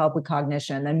first to help with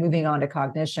cognition, then moving on to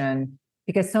cognition,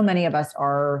 because so many of us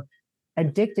are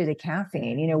addicted to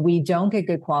caffeine. We don't get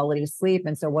good quality sleep.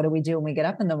 And so what do we do when we get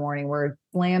up in the morning? We're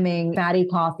slamming fatty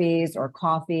coffees or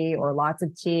coffee or lots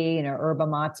of tea, yerba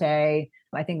mate.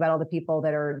 I think about all the people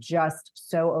that are just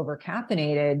so over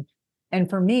caffeinated. And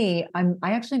for me, I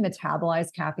actually metabolize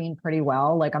caffeine pretty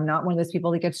well. Like, I'm not one of those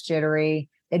people that gets jittery.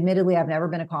 Admittedly, I've never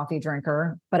been a coffee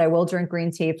drinker, but I will drink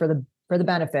green tea for the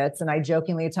benefits. And I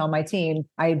jokingly tell my team,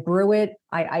 I brew it,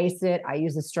 I ice it, I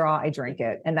use a straw, I drink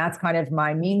it. And that's kind of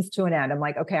my means to an end. I'm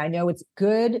like, okay, I know it's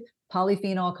good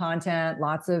polyphenol content,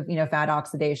 lots of, fat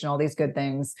oxidation, all these good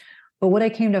things. But what I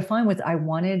came to find was I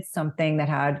wanted something that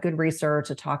had good research.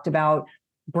 It talked about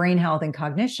brain health and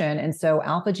cognition. And so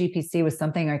alpha GPC was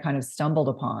something I kind of stumbled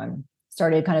upon,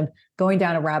 started kind of going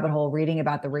down a rabbit hole, reading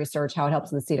about the research, how it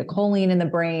helps with acetylcholine in the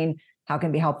brain, how it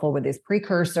can be helpful with these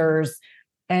precursors.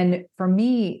 And for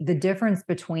me, the difference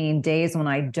between days when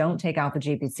I don't take alpha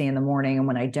GPC in the morning and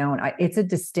when I don't, it's a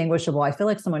distinguishable. I feel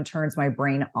like someone turns my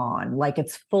brain on, like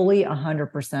it's fully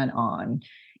 100% on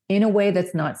in a way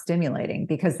that's not stimulating,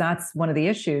 because that's one of the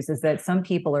issues, is that some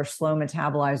people are slow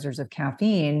metabolizers of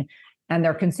caffeine and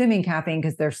they're consuming caffeine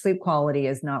because their sleep quality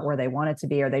is not where they want it to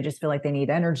be, or they just feel like they need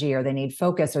energy, or they need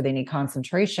focus, or they need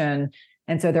concentration.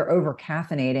 And so they're over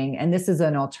caffeinating. And this is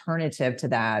an alternative to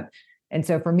that. And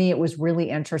so for me, it was really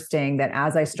interesting that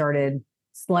as I started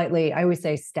slightly, I always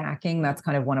say stacking, that's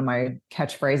kind of one of my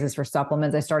catchphrases for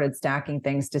supplements. I started stacking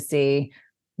things to see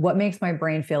what makes my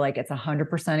brain feel like it's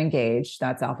 100% engaged.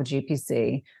 That's alpha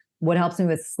GPC. What helps me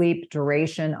with sleep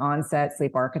duration, onset,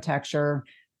 sleep architecture.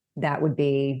 That would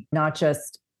be not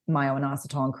just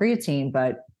myo-inositol and creatine,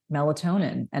 but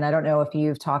melatonin. And I don't know if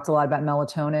you've talked a lot about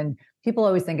melatonin. People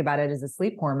always think about it as a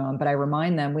sleep hormone, but I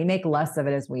remind them we make less of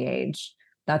it as we age.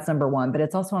 That's number one, but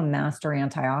it's also a master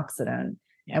antioxidant.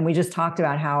 Yeah. And we just talked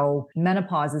about how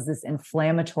menopause is this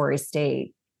inflammatory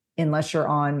state, unless you're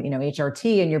on,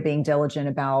 HRT and you're being diligent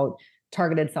about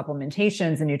targeted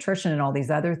supplementations and nutrition and all these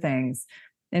other things.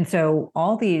 And so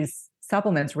all these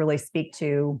supplements really speak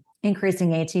to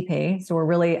increasing ATP. So we're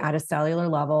really at a cellular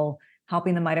level,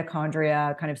 helping the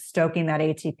mitochondria, kind of stoking that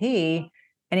ATP.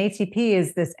 And ATP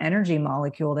is this energy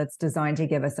molecule that's designed to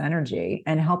give us energy,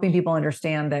 and helping people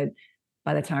understand that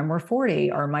by the time we're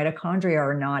 40, our mitochondria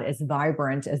are not as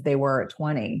vibrant as they were at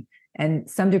 20. And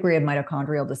some degree of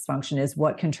mitochondrial dysfunction is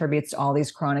what contributes to all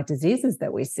these chronic diseases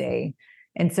that we see.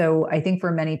 And so I think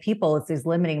for many people, it's these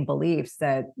limiting beliefs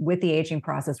that with the aging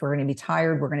process, we're going to be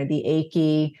tired, we're going to be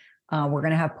achy, we're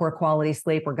going to have poor quality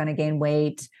sleep, we're going to gain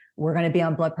weight, we're going to be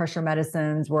on blood pressure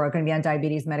medicines, we're going to be on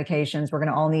diabetes medications, we're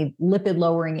going to all need lipid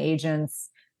lowering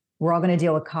agents, we're all going to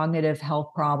deal with cognitive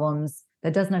health problems.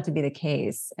 That doesn't have to be the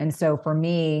case. And so for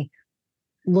me,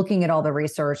 looking at all the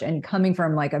research and coming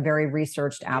from like a very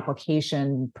researched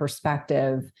application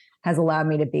perspective has allowed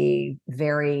me to be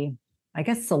very, I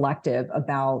guess, selective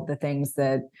about the things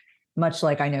that, much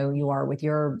like I know you are with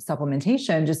your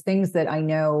supplementation, just things that I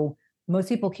know most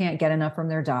people can't get enough from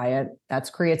their diet. That's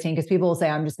creatine, because people will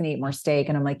say, I'm just going to eat more steak.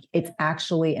 And I'm like, it's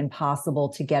actually impossible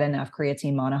to get enough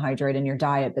creatine monohydrate in your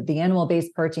diet, but the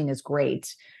animal-based protein is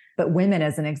great. But women,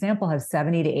 as an example, have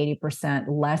 70 to 80%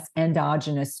 less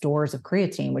endogenous stores of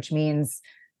creatine, which means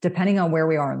depending on where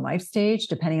we are in life stage,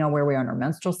 depending on where we are in our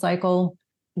menstrual cycle,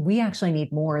 we actually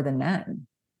need more than men.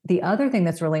 The other thing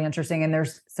that's really interesting, and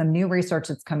there's some new research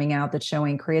that's coming out that's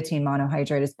showing creatine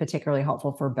monohydrate is particularly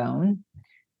helpful for bone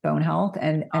health.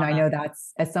 And I know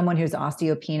that's, as someone who's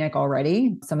osteopenic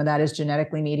already, some of that is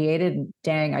genetically mediated.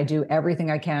 Dang, I do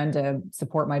everything I can to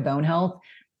support my bone health.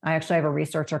 I actually have a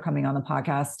researcher coming on the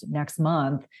podcast next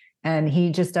month, and he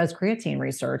just does creatine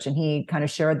research. And he kind of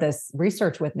shared this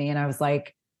research with me. And I was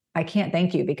like, I can't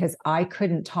thank you, because I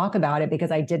couldn't talk about it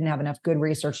because I didn't have enough good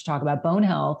research to talk about bone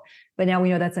health. But now we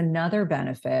know that's another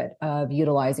benefit of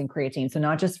utilizing creatine. So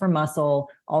not just for muscle,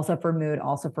 also for mood,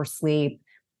 also for sleep.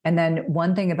 And then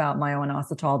one thing about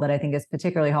myo-inositol that I think is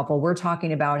particularly helpful, we're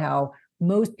talking about how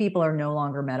most people are no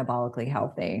longer metabolically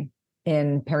healthy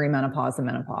in perimenopause and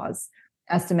menopause.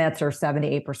 Estimates are 7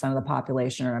 to 8% of the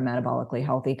population are metabolically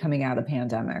healthy coming out of the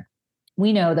pandemic.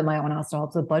 We know that myo-inositol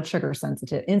helps with blood sugar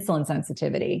insulin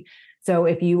sensitivity. So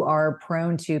if you are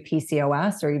prone to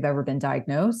PCOS, or you've ever been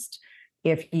diagnosed,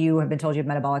 if you have been told you have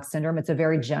metabolic syndrome, it's a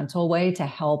very gentle way to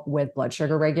help with blood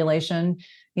sugar regulation.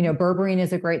 Berberine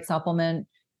is a great supplement.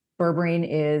 Berberine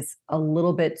is a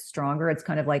little bit stronger. It's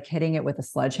kind of like hitting it with a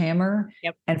sledgehammer.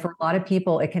 Yep. And for a lot of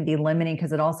people, it can be limiting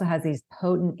because it also has these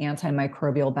potent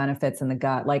antimicrobial benefits in the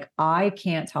gut. Like, I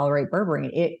can't tolerate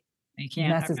berberine. It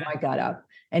messes my gut up,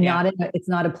 and it's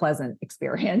not a pleasant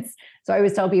experience. So I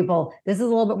always tell people this is a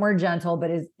little bit more gentle, but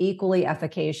is equally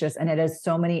efficacious, and it has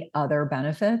so many other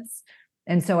benefits.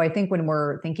 And so I think when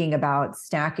we're thinking about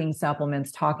stacking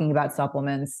supplements, talking about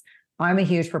supplements, I'm a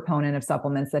huge proponent of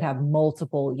supplements that have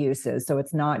multiple uses. So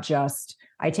it's not just,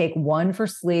 I take one for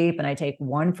sleep and I take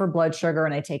one for blood sugar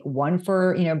and I take one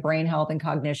for, brain health and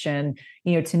cognition.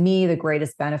 To me, the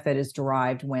greatest benefit is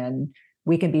derived when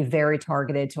we can be very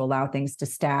targeted to allow things to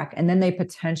stack, and then they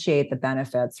potentiate the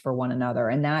benefits for one another.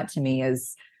 And that to me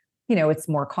is, it's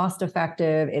more cost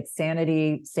effective. It's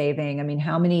sanity saving. I mean,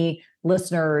 how many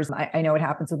listeners, I know it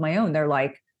happens with my own. They're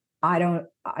like, I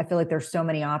feel like there's so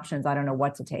many options. I don't know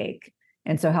what to take.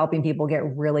 And so helping people get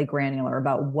really granular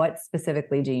about what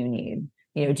specifically do you need?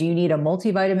 Do you need a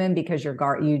multivitamin because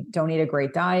you don't need a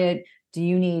great diet? Do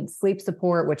you need sleep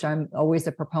support, which I'm always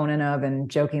a proponent of,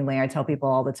 and jokingly I tell people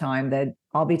all the time that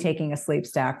I'll be taking a sleep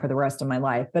stack for the rest of my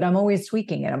life, but I'm always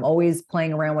tweaking it. I'm always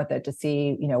playing around with it to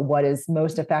see, what is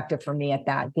most effective for me at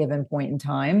that given point in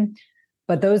time.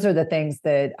 But those are the things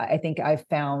that I think I've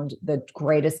found the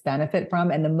greatest benefit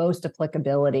from and the most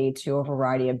applicability to a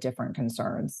variety of different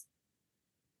concerns.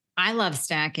 I love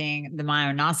stacking the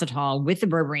myo-inositol with the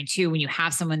berberine too. When you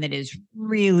have someone that is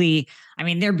really,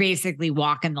 they're basically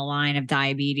walking the line of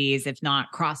diabetes, if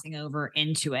not crossing over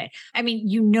into it.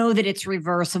 That it's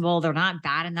reversible. They're not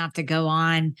bad enough to go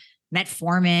on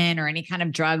metformin or any kind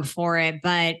of drug for it,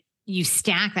 but you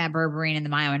stack that berberine and the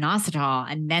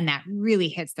myo-inositol, and then that really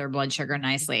hits their blood sugar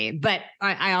nicely. But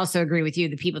I also agree with you.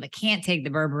 The people that can't take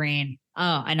the berberine,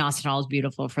 inositol is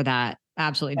beautiful for that.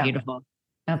 Absolutely beautiful.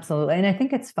 Absolutely. And I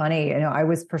think it's funny, I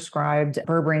was prescribed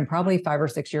berberine probably 5 or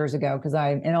 6 years ago because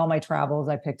in all my travels,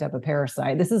 I picked up a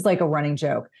parasite. This is like a running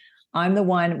joke. I'm the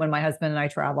one, when my husband and I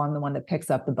travel, I'm the one that picks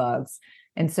up the bugs.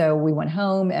 And so we went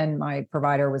home and my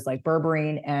provider was like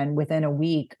berberine. And within a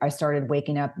week, I started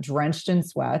waking up drenched in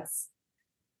sweats.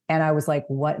 And I was like,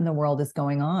 what in the world is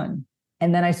going on?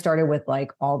 And then I started with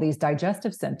like all these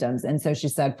digestive symptoms. And so she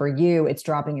said, for you, it's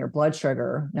dropping your blood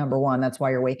sugar. Number one, that's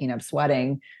why you're waking up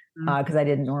sweating. Because I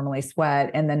didn't normally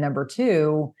sweat. And then number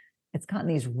two, it's gotten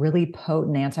these really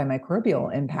potent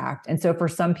antimicrobial impact. And so for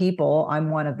some people, I'm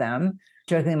one of them.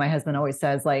 Jokingly, my husband always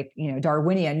says, like,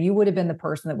 Darwinian, you would have been the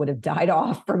person that would have died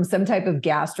off from some type of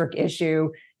gastric issue,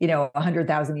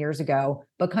 100,000 years ago,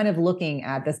 but kind of looking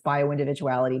at this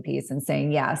bioindividuality piece and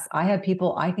saying, yes, I have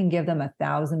people, I can give them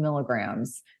 1,000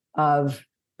 milligrams of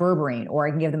berberine, or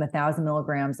I can give them 1,000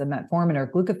 milligrams of metformin or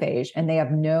glucophage, and they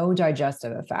have no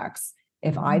digestive effects.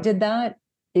 If I did that,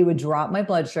 it would drop my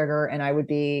blood sugar and I would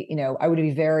be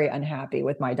very unhappy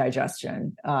with my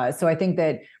digestion. So I think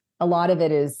that a lot of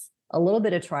it is a little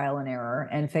bit of trial and error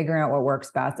and figuring out what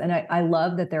works best. And I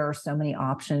love that there are so many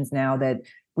options now that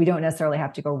we don't necessarily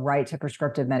have to go right to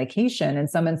prescriptive medication. In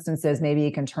some instances, maybe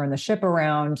you can turn the ship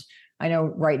around. I know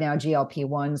right now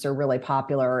GLP-1s are really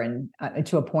popular, and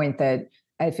to a point that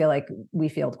I feel like we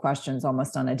field questions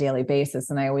almost on a daily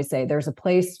basis. And I always say there's a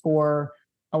place for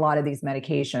a lot of these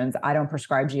medications. I don't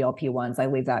prescribe GLP-1s. I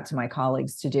leave that to my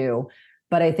colleagues to do.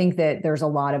 But I think that there's a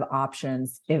lot of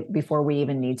options before we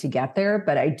even need to get there.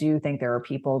 But I do think there are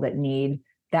people that need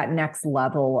that next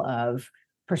level of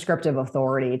prescriptive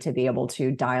authority to be able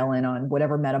to dial in on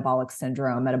whatever metabolic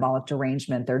syndrome, metabolic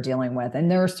derangement they're dealing with.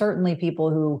 And there are certainly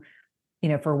people who,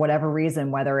 for whatever reason,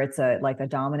 whether it's a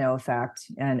domino effect.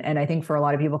 And I think for a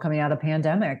lot of people coming out of the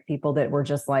pandemic, people that were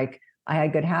just like, I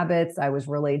had good habits, I was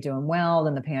really doing well,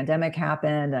 then the pandemic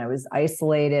happened, I was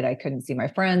isolated, I couldn't see my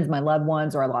friends, my loved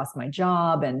ones, or I lost my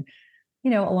job. And, a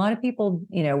lot of people,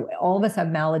 all of us have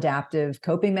maladaptive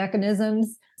coping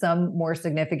mechanisms, some more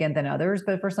significant than others.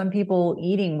 But for some people,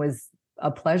 eating was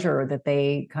a pleasure that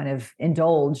they kind of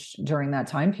indulged during that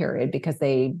time period because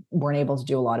they weren't able to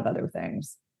do a lot of other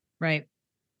things. Right.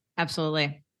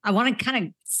 Absolutely. I want to kind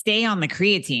of stay on the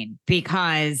creatine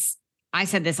because I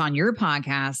said this on your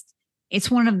podcast. It's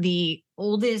one of the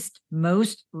oldest,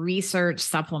 most researched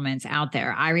supplements out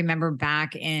there. I remember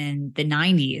back in the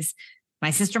 90s,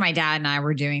 my sister, my dad, and I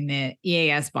were doing the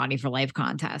EAS Body for Life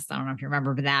contest. I don't know if you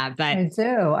remember that, but I do.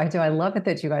 I love it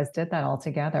that you guys did that all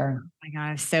together. Oh my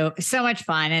gosh. So much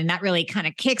fun. And that really kind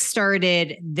of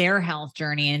kickstarted their health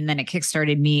journey. And then it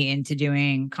kickstarted me into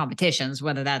doing competitions,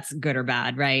 whether that's good or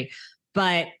bad. Right.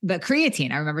 But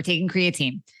creatine, I remember taking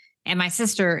creatine. And my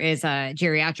sister is a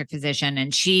geriatric physician,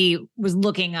 and she was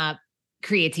looking up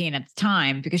creatine at the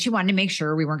time because she wanted to make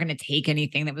sure we weren't going to take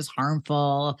anything that was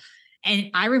harmful.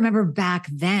 And I remember back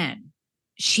then,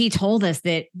 she told us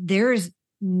that there's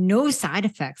no side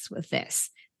effects with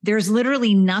this. There's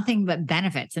literally nothing but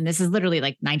benefits. And this is literally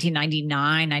like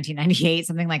 1999, 1998,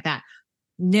 something like that.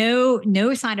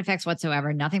 No side effects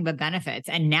whatsoever, nothing but benefits.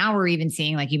 And now we're even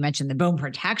seeing, like you mentioned, the bone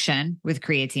protection with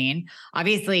creatine.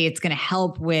 Obviously, it's going to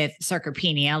help with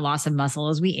sarcopenia, loss of muscle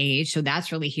as we age. So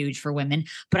that's really huge for women.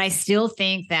 But I still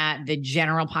think that the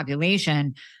general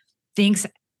population thinks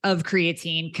of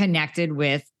creatine connected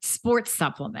with sports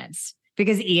supplements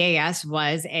because EAS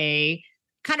was a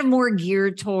kind of more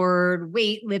geared toward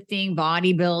weightlifting,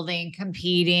 bodybuilding,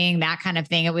 competing, that kind of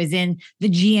thing. It was in the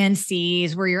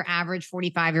GNCs where your average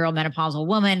 45-year-old menopausal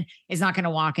woman is not going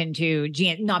to walk into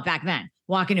not back then,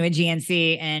 walk into a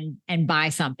GNC and buy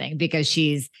something because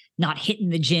she's not hitting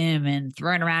the gym and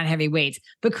throwing around heavy weights.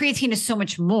 But creatine is so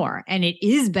much more, and it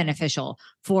is beneficial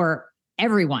for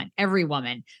everyone, every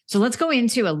woman. So let's go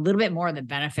into a little bit more of the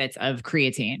benefits of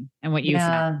creatine and what you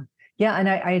found. Yeah. And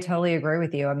I totally agree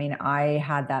with you. I mean, I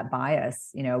had that bias,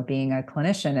 being a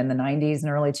clinician in the 90s and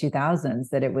early 2000s,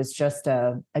 that it was just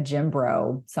a gym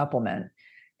bro supplement.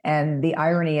 And the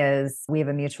irony is, we have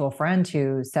a mutual friend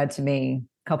who said to me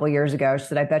a couple of years ago, she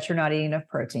said, "I bet you're not eating enough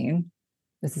protein."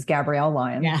 This is Gabrielle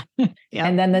Lyon. Yeah. Yeah.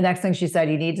 And then the next thing she said,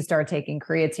 "You need to start taking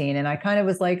creatine." And I kind of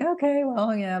was like, okay,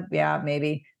 well, yeah,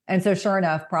 maybe. And so sure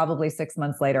enough, probably 6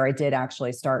 months later, I did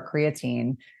actually start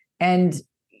creatine. And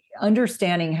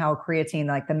understanding how creatine,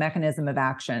 like the mechanism of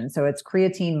action. So it's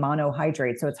creatine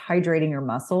monohydrate. So it's hydrating your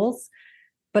muscles,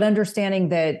 but understanding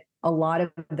that a lot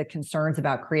of the concerns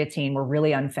about creatine were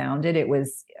really unfounded. It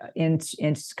was in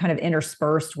kind of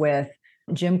interspersed with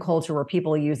gym culture where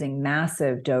people are using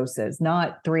massive doses,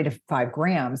 not 3 to 5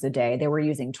 grams a day. They were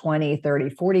using 20, 30,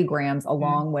 40 grams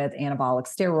along with anabolic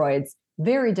steroids,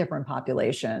 very different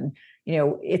population.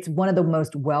 It's one of the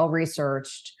most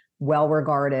well-researched,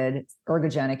 well-regarded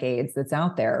ergogenic aids that's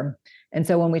out there. And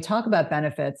so when we talk about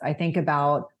benefits, I think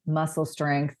about muscle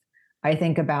strength. I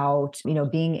think about,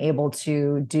 being able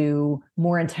to do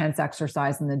more intense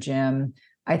exercise in the gym.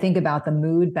 I think about the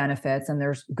mood benefits, and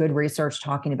there's good research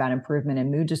talking about improvement in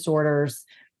mood disorders.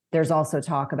 There's also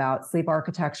talk about sleep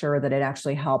architecture, that it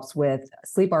actually helps with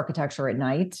sleep architecture at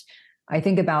night. I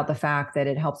think about the fact that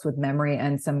it helps with memory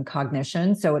and some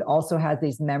cognition. So it also has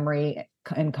these memory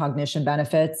and cognition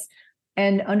benefits.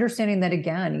 And understanding that,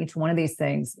 again, each one of these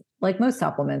things, like most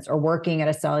supplements, are working at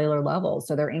a cellular level.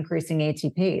 So they're increasing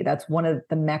ATP. That's one of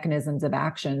the mechanisms of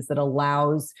actions that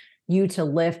allows you to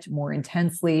lift more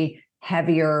intensely,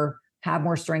 heavier, have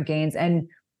more strength gains. And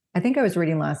I think I was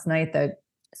reading last night that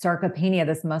sarcopenia,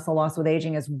 this muscle loss with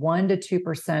aging, is 1% to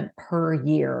 2% per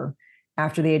year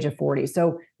after the age of 40.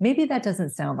 So maybe that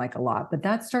doesn't sound like a lot, but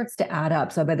that starts to add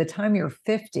up. So by the time you're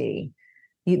 50,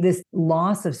 this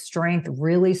loss of strength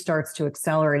really starts to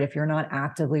accelerate if you're not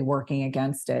actively working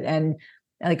against it. And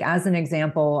like, as an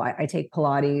example, I take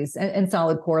Pilates and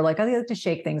solid core. Like, I like to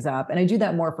shake things up, and I do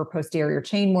that more for posterior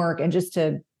chain work. And just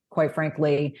to, quite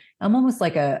frankly, I'm almost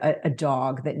like a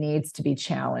dog that needs to be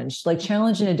challenged, like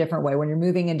challenged in a different way when you're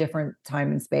moving in different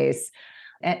time and space.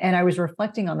 And I was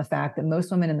reflecting on the fact that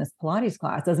most women in this Pilates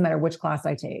class, doesn't matter which class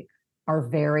I take, are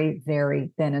very,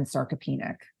 very thin and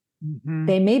sarcopenic. Mm-hmm.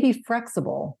 They may be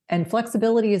flexible, and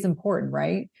flexibility is important,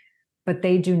 right? But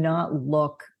they do not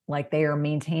look like they are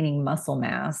maintaining muscle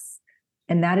mass.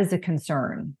 And that is a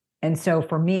concern. And so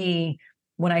for me,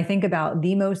 when I think about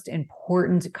the most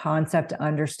important concept to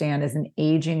understand as an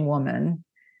aging woman,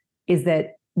 is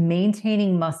that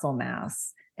maintaining muscle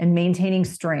mass and maintaining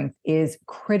strength is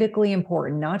critically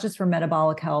important, not just for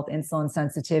metabolic health, insulin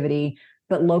sensitivity,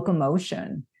 but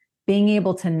locomotion, being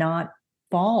able to not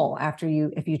fall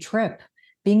if you trip,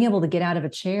 being able to get out of a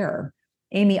chair.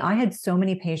 Amy, I had so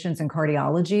many patients in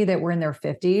cardiology that were in their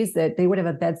 50s that they would have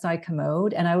a bedside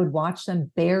commode, and I would watch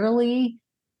them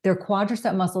their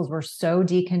quadricep muscles were so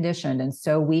deconditioned and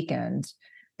so weakened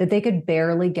that they could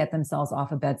barely get themselves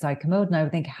off a bedside commode. And I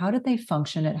would think, how did they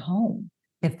function at home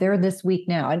if they're this weak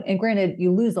now? And granted,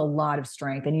 you lose a lot of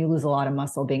strength and you lose a lot of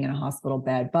muscle being in a hospital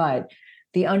bed, but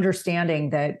the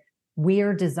understanding that we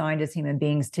are designed as human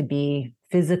beings to be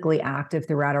physically active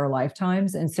throughout our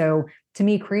lifetimes. And so to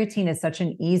me, creatine is such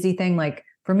an easy thing. Like,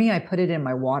 for me, I put it in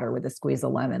my water with a squeeze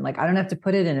of lemon. Like, I don't have to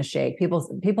put it in a shake.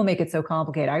 People make it so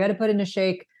complicated. I got to put it in a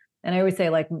shake. And I always say,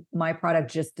 like, my product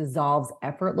just dissolves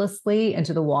effortlessly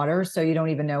into the water, so you don't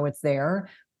even know it's there.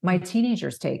 My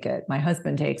teenagers take it. My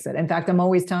husband takes it. In fact, I'm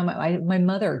always telling my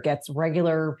mother gets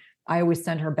regular. I always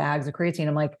send her bags of creatine.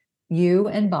 I'm like, you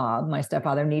and Bob, my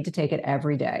stepfather, need to take it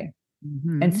every day.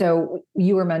 Mm-hmm. And so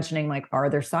you were mentioning, like, are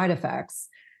there side effects?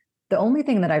 The only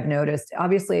thing that I've noticed,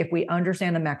 obviously, if we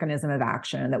understand the mechanism of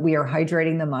action, that we are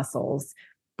hydrating the muscles,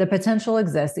 the potential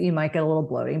exists that you might get a little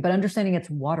bloating, but understanding it's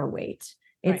water weight.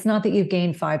 It's not that you've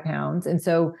gained 5 pounds. And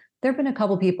so there've been a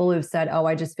couple people who've said, oh,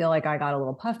 I just feel like I got a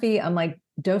little puffy. I'm like,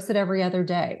 dose it every other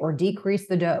day or decrease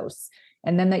the dose.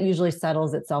 And then that usually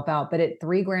settles itself out. But at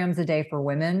 3 grams a day for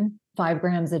women, 5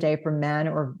 grams a day for men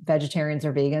or vegetarians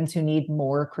or vegans who need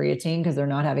more creatine because they're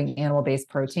not having animal-based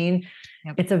protein,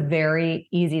 it's a very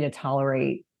easy to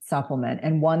tolerate supplement,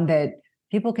 and one that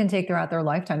people can take throughout their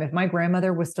lifetime. If my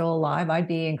grandmother was still alive, I'd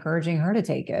be encouraging her to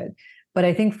take it. But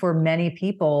I think for many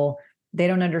people, they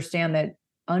don't understand that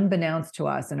unbeknownst to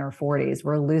us in our 40s,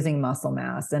 we're losing muscle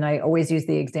mass. And I always use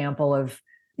the example of,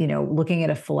 looking at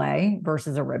a fillet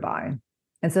versus a ribeye.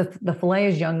 And so the fillet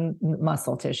is young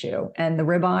muscle tissue, and the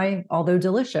ribeye, although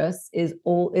delicious, is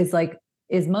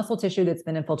muscle tissue that's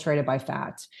been infiltrated by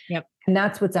fat. Yep. And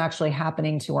that's what's actually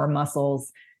happening to our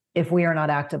muscles if we are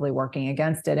not actively working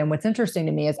against it. And what's interesting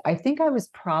to me is I think I was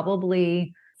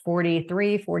probably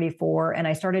 43, 44, and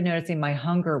I started noticing my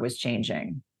hunger was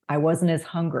changing. I wasn't as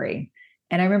hungry.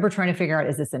 And I remember trying to figure out,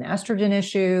 is this an estrogen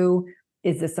issue?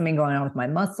 Is this something going on with my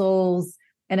muscles?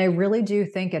 And I really do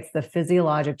think it's the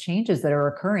physiologic changes that are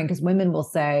occurring, because women will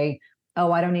say,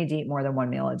 oh, I don't need to eat more than one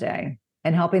meal a day.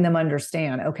 And helping them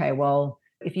understand, okay, well,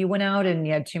 if you went out and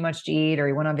you had too much to eat, or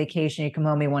you went on vacation, you come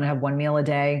home, you want to have one meal a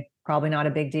day, probably not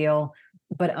a big deal.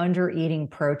 But under eating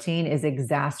protein is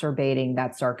exacerbating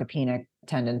that sarcopenic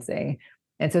tendency.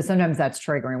 And so sometimes that's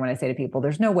triggering when I say to people,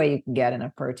 there's no way you can get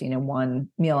enough protein in one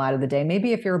meal out of the day.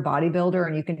 Maybe if you're a bodybuilder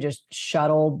and you can just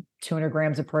shuttle 200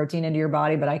 grams of protein into your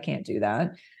body, but I can't do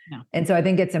that. No. And so I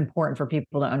think it's important for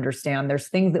people to understand there's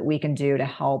things that we can do to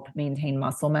help maintain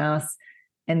muscle mass.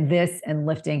 And this, and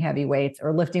lifting heavy weights,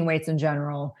 or lifting weights in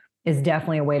general, is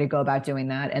definitely a way to go about doing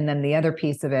that. And then the other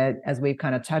piece of it, as we've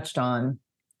kind of touched on,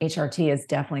 HRT is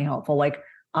definitely helpful. Like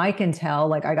I can tell,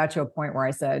 like I got to a point where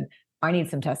I said, I need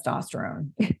some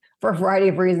testosterone for a variety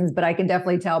of reasons, but I can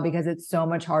definitely tell because it's so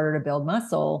much harder to build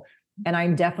muscle. And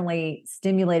I'm definitely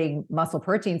stimulating muscle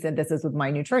protein synthesis with my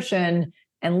nutrition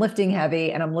and lifting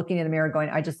heavy. And I'm looking in the mirror going,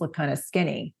 I just look kind of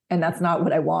skinny. And that's not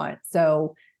what I want.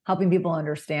 So helping people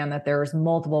understand that there's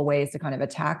multiple ways to kind of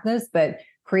attack this, but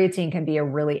creatine can be a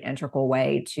really integral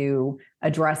way to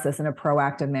address this in a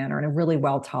proactive manner, in a really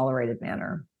well-tolerated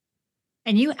manner.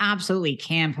 And you absolutely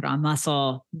can put on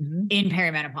muscle in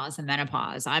perimenopause and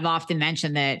menopause. I've often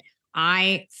mentioned that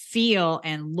I feel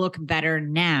and look better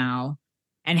now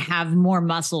and have more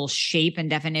muscle shape and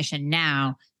definition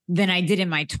now than I did in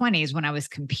my 20s when I was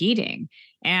competing.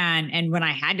 And when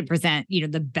I had to present,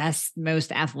 the best,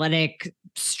 most athletic,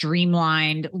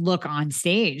 streamlined look on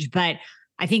stage. But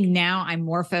I think now I'm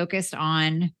more focused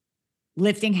on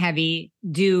lifting heavy,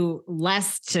 do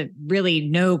less to really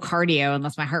no cardio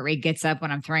unless my heart rate gets up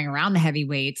when I'm throwing around the heavy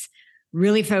weights,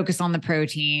 really focus on the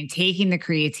protein, taking the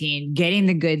creatine, getting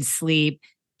the good sleep,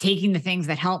 taking the things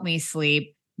that help me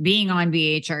sleep, being on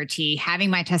BHRT, having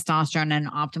my testosterone at an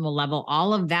optimal level.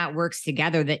 All of that works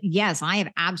together that, yes, I have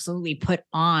absolutely put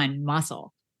on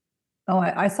muscle. Oh,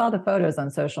 I saw the photos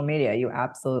on social media. You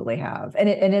absolutely have. And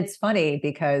it's funny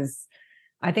because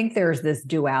I think there's this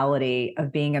duality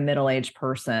of being a middle-aged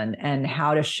person and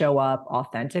how to show up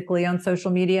authentically on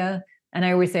social media. And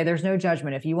I always say there's no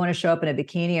judgment. If you want to show up in a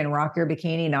bikini and rock your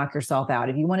bikini, knock yourself out.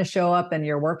 If you want to show up in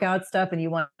your workout stuff and you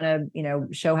want to,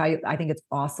 show how I think it's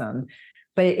awesome.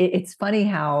 But it's funny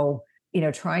how,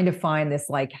 trying to find this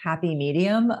like happy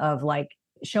medium of like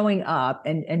showing up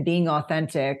and being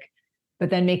authentic, but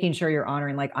then making sure you're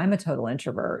honoring, like, I'm a total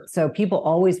introvert. So people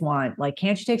always want, like,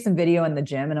 can't you take some video in the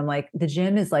gym? And I'm like, the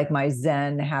gym is like my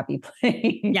Zen happy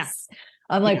place. Yes.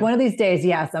 I'm like, one of these days,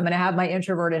 yes, I'm going to have my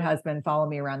introverted husband follow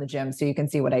me around the gym so you can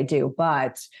see what I do.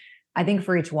 But I think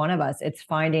for each one of us, it's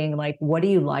finding like, what do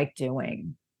you like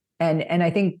doing? And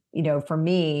I think, for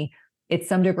me, it's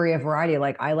some degree of variety.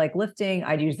 Like I like lifting.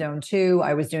 I do zone 2.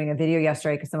 I was doing a video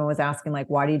yesterday because someone was asking like,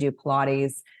 why do you do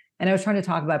Pilates? And I was trying to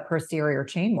talk about posterior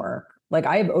chain work. Like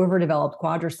I have overdeveloped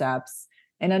quadriceps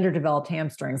and underdeveloped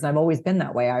hamstrings. And I've always been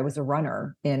that way. I was a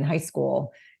runner in high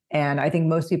school. And I think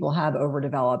most people have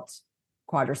overdeveloped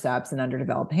quadriceps and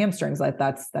underdeveloped hamstrings. Like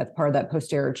that's part of that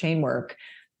posterior chain work.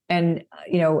 And,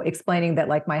 explaining that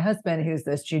like my husband, who's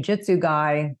this jujitsu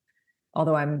guy,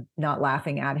 although I'm not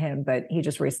laughing at him, but he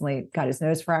just recently got his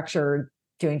nose fractured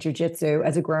doing jujitsu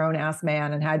as a grown ass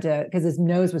man and had to, because his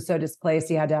nose was so displaced,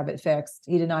 he had to have it fixed.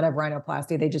 He did not have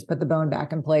rhinoplasty. They just put the bone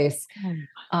back in place.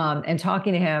 And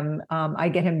talking to him, I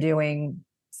get him doing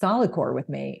solid core with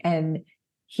me, and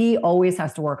he always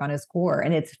has to work on his core.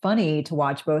 And it's funny to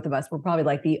watch both of us. We're probably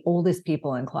like the oldest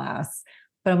people in class,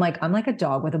 but I'm like a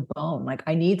dog with a bone. Like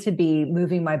I need to be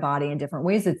moving my body in different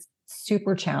ways. It's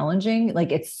super challenging.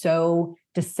 Like it's so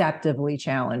deceptively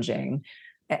challenging.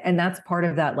 And that's part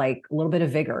of that, like a little bit of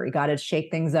vigor. You got to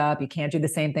shake things up. You can't do the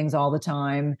same things all the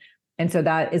time. And so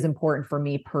that is important for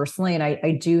me personally. And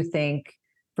I do think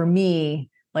for me,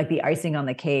 like the icing on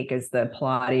the cake is the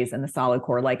Pilates and the solid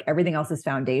core. Like everything else is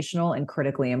foundational and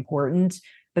critically important.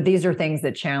 But these are things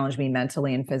that challenge me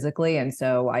mentally and physically. And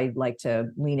so I like to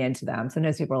lean into them.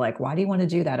 Sometimes people are like, why do you want to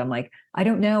do that? I'm like, I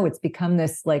don't know. It's become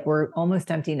this, like, we're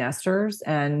almost empty nesters,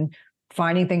 and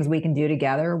finding things we can do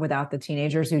together without the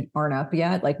teenagers who aren't up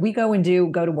yet. Like we go to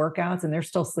workouts and they're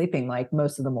still sleeping like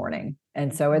most of the morning.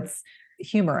 And so it's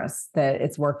humorous that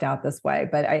it's worked out this way.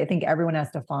 But I think everyone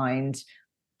has to find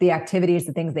the activities,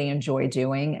 the things they enjoy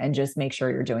doing, and just make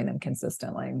sure you're doing them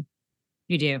consistently.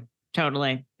 You do.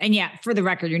 Totally. And yeah, for the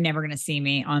record, you're never going to see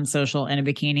me on social in a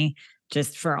bikini.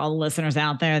 just for all the listeners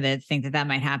out there that think that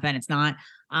might happen. It's not.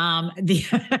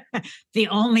 The the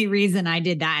only reason I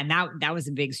did that, and that was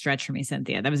a big stretch for me,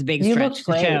 Cynthia. That was a big stretch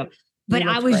to show. But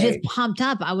I was just pumped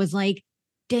up. I was like,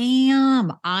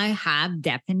 damn, I have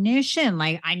definition.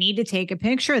 Like, I need to take a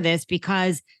picture of this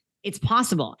because it's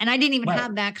possible. And I didn't even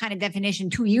have that kind of definition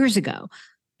 2 years ago.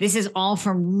 This is all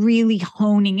from really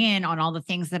honing in on all the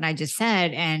things that I just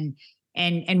said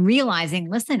and realizing,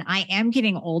 listen, I am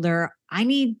getting older. I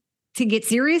need to get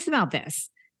serious about this.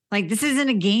 Like, this isn't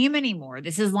a game anymore.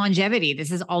 This is longevity. This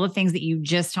is all the things that you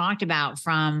just talked about,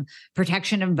 from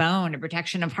protection of bone to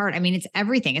protection of heart. I mean, it's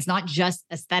everything. It's not just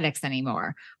aesthetics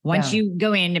anymore. Once you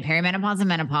go into perimenopause and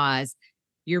menopause,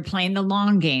 you're playing the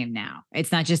long game now.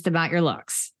 It's not just about your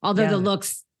looks. Although the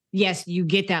looks, yes, you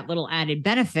get that little added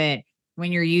benefit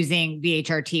when you're using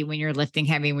BHRT, when you're lifting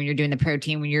heavy, when you're doing the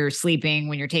protein, when you're sleeping,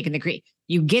 when you're taking the cream,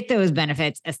 you get those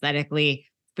benefits aesthetically,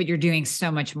 but you're doing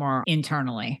so much more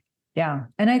internally. Yeah.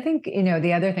 And I think,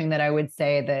 the other thing that I would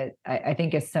say that I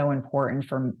think is so important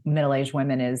for middle-aged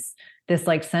women is this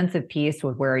like sense of peace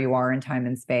with where you are in time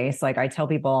and space. Like, I tell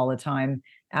people all the time,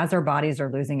 as our bodies are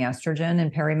losing estrogen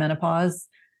in perimenopause,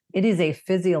 it is a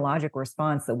physiologic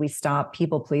response that we stop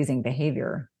people-pleasing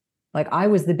behavior. Like, I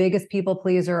was the biggest people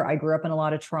pleaser. I grew up in a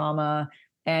lot of trauma.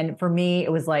 And for me,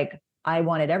 it was like, I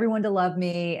wanted everyone to love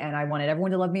me, and I wanted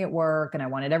everyone to love me at work, and I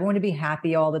wanted everyone to be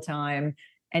happy all the time.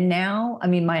 And now, I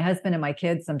mean, my husband and my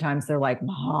kids, sometimes they're like,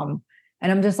 Mom.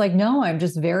 And I'm just like, no, I'm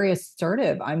just very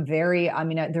assertive.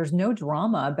 There's no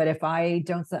drama, but if I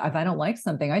don't like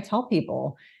something, I tell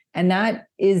people. And that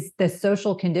is the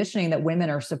social conditioning that women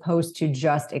are supposed to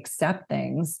just accept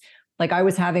things. Like, I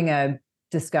was having a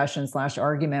discussion /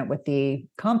 argument with the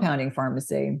compounding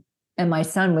pharmacy, and my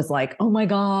son was like, oh my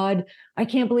God, I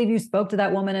can't believe you spoke to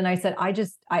that woman. And I said, I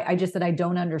just said, I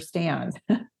don't understand.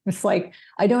 It's like,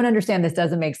 I don't understand. This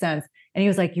doesn't make sense. And he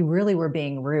was like, you really were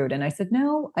being rude. And I said,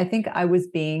 no, I think I was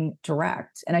being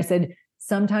direct. And I said,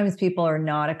 sometimes people are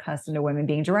not accustomed to women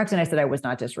being direct. And I said, I was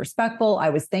not disrespectful. I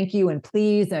was thank you and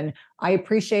please. And I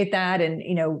appreciate that. And,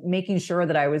 making sure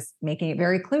that I was making it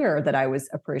very clear that I was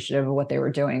appreciative of what they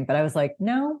were doing. But I was like,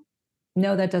 no,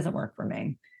 that doesn't work for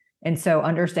me. And so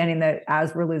understanding that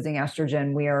as we're losing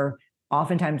estrogen, we are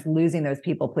oftentimes losing those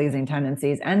people-pleasing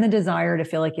tendencies and the desire to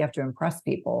feel like you have to impress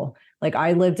people. Like,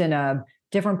 I lived in a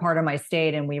different part of my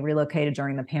state and we relocated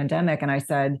during the pandemic. And I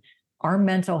said, our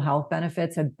mental health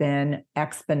benefits have been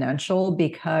exponential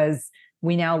because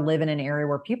we now live in an area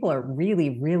where people are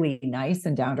really, really nice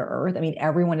and down to earth. I mean,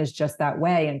 everyone is just that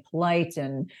way and polite,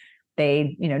 and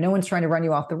they, no one's trying to run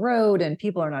you off the road, and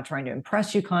people are not trying to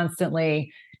impress you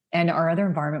constantly. And our other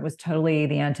environment was totally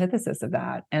the antithesis of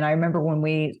that. And I remember when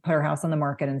we put our house on the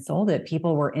market and sold it,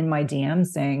 people were in my DMs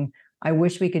saying, I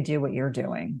wish we could do what you're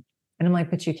doing. And I'm like,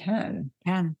 but you can.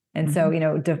 And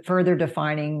so, further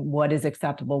defining what is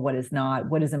acceptable, what is not,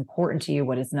 what is important to you,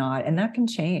 what is not. And that can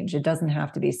change. It doesn't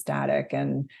have to be static.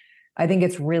 And I think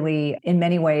it's really, in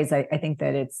many ways, I think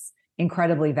that it's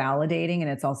incredibly validating, and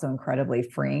it's also incredibly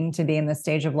freeing to be in this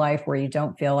stage of life where you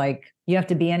don't feel like you have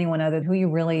to be anyone other than who you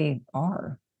really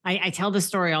are. I tell this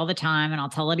story all the time, and I'll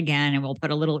tell it again, and we'll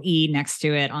put a little E next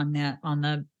to it on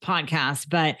the podcast.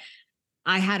 But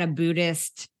I had a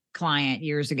Buddhist client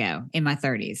years ago in my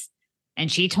 30s.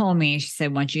 And she told me, she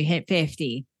said, once you hit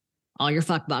 50, all your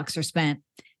fuck bucks are spent,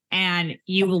 and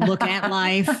you will look at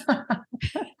life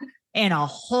in a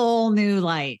whole new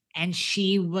light. And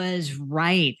she was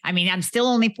right. I mean, I'm still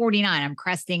only 49. I'm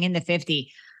cresting into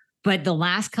 50. But the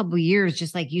last couple of years,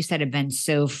 just like you said, have been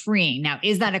so freeing. Now,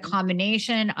 is that a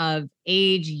combination of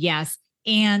age? Yes.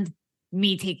 And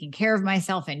me taking care of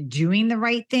myself and doing the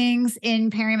right things in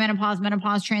perimenopause,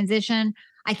 menopause transition?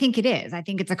 I think it is. I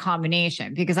think it's a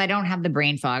combination, because I don't have the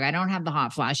brain fog. I don't have the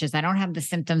hot flashes. I don't have the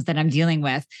symptoms that I'm dealing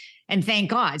with. And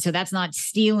thank God. So that's not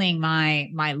stealing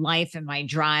my life and my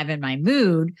drive and my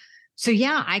mood. So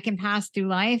yeah, I can pass through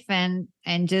life and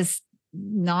just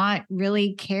not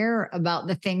really care about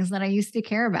the things that I used to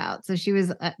care about. So she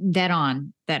was dead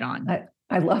on.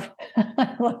 I love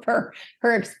her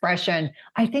expression.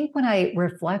 I think when I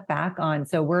reflect back on,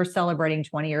 so we're celebrating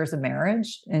 20 years of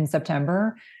marriage in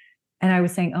September. And I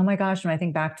was saying, oh my gosh, when I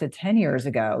think back to 10 years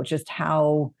ago, just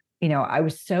how, I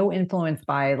was so influenced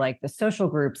by like the social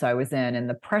groups I was in and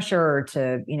the pressure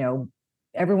to,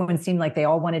 everyone seemed like they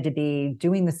all wanted to be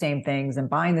doing the same things and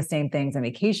buying the same things and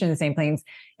vacationing the same things.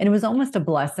 And it was almost a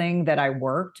blessing that I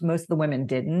worked. Most of the women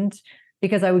didn't,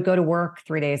 because I would go to work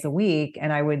 3 days a week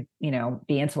and I would,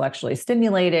 be intellectually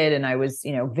stimulated, and I was,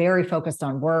 very focused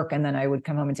on work. And then I would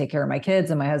come home and take care of my kids,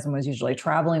 and my husband was usually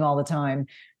traveling all the time.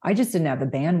 I just didn't have the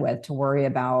bandwidth to worry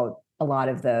about a lot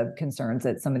of the concerns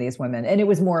that some of these women, and it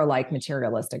was more like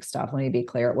materialistic stuff. Let me be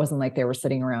clear. It wasn't like they were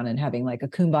sitting around and having like a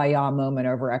kumbaya moment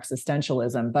over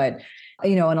existentialism, but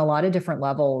on a lot of different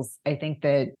levels, I think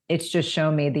that it's just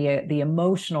shown me the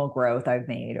emotional growth I've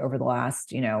made over the last,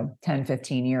 10,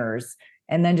 15 years.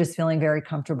 And then just feeling very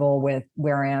comfortable with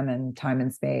where I am in time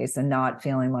and space and not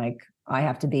feeling like I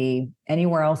have to be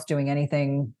anywhere else doing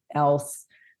anything else.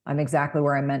 I'm exactly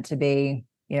where I'm meant to be.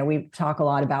 We talk a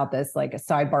lot about this, like a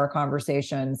sidebar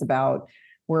conversations about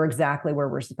we're exactly where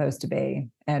we're supposed to be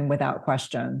and without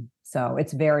question. So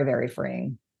it's very, very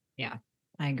freeing. Yeah,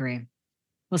 I agree.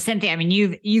 Well, Cynthia, I mean,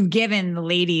 you've given the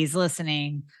ladies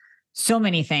listening so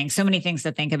many things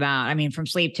to think about. I mean, from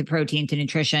sleep to protein to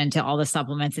nutrition to all the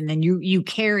supplements. And then you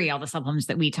carry all the supplements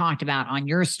that we talked about on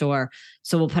your store.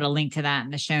 So we'll put a link to that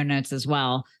in the show notes as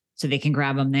well, so they can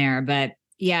grab them there. But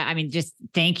yeah, I mean, just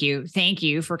thank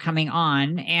you for coming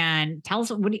on and tell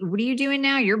us, what are you doing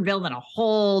now? You're building a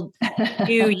whole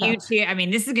new YouTube. I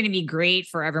mean, this is going to be great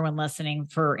for everyone listening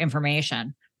for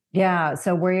information. Yeah.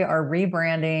 So we are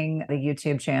rebranding the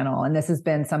YouTube channel. And this has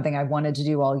been something I've wanted to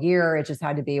do all year. It just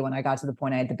had to be when I got to the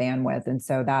point I had the bandwidth. And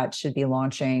so that should be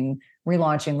relaunching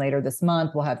later this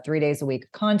month. We'll have 3 days a week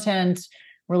of content,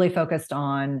 really focused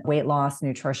on weight loss,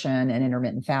 nutrition, and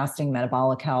intermittent fasting,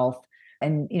 metabolic health,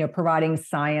 and, providing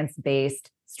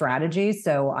science-based strategies.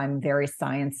 So I'm very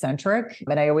science-centric,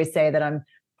 but I always say that I'm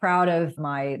proud of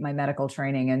my medical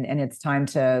training, and it's time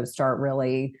to start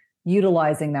really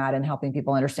utilizing that and helping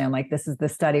people understand, like, this is the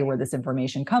study where this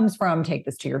information comes from. Take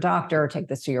this to your doctor, take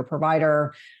this to your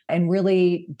provider, and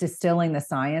really distilling the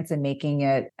science and making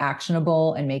it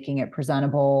actionable and making it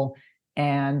presentable.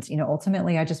 And,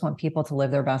 ultimately, I just want people to live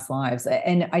their best lives.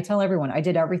 And I tell everyone, I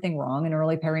did everything wrong in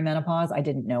early perimenopause. I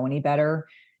didn't know any better.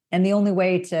 And the only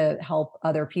way to help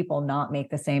other people not make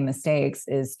the same mistakes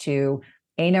is to,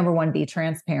 number one, be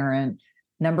transparent.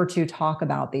 Number two, talk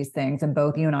about these things. And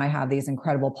both you and I have these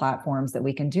incredible platforms that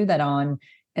we can do that on.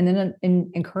 And then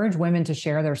encourage women to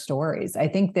share their stories. I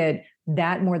think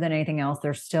that more than anything else,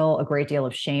 there's still a great deal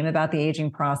of shame about the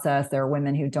aging process. There are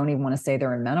women who don't even want to say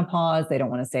they're in menopause. They don't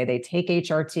want to say they take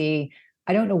HRT.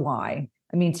 I don't know why.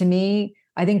 I mean, to me,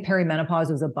 I think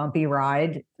perimenopause was a bumpy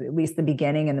ride, at least the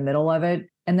beginning and the middle of it.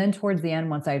 And then towards the end,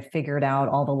 once I'd figured out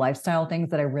all the lifestyle things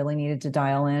that I really needed to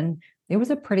dial in, it was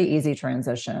a pretty easy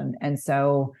transition. And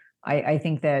so I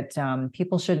think that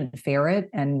people shouldn't fear it.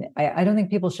 And I don't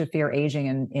think people should fear aging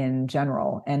in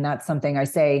general. And that's something I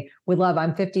say with love.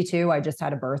 I'm 52. I just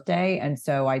had a birthday. And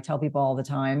so I tell people all the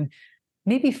time,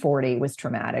 maybe 40 was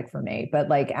traumatic for me. But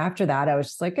like after that, I was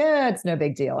just like, it's no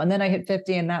big deal. And then I hit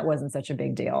 50 and that wasn't such a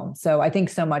big deal. So I think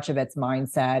so much of it's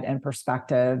mindset and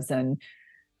perspectives. And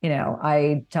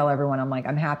I tell everyone, I'm like,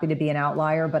 I'm happy to be an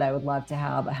outlier, but I would love to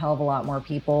have a hell of a lot more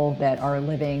people that are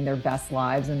living their best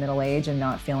lives in middle age and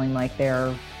not feeling like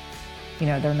they're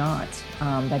not.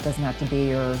 That doesn't have to be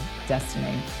your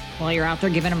destiny. Well, you're out there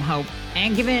giving them hope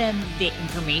and giving them the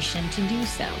information to do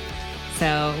so.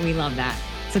 So we love that.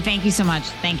 So thank you so much.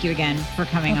 Thank you again for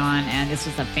coming on. And this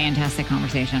was a fantastic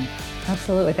conversation.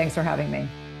 Absolutely. Thanks for having me.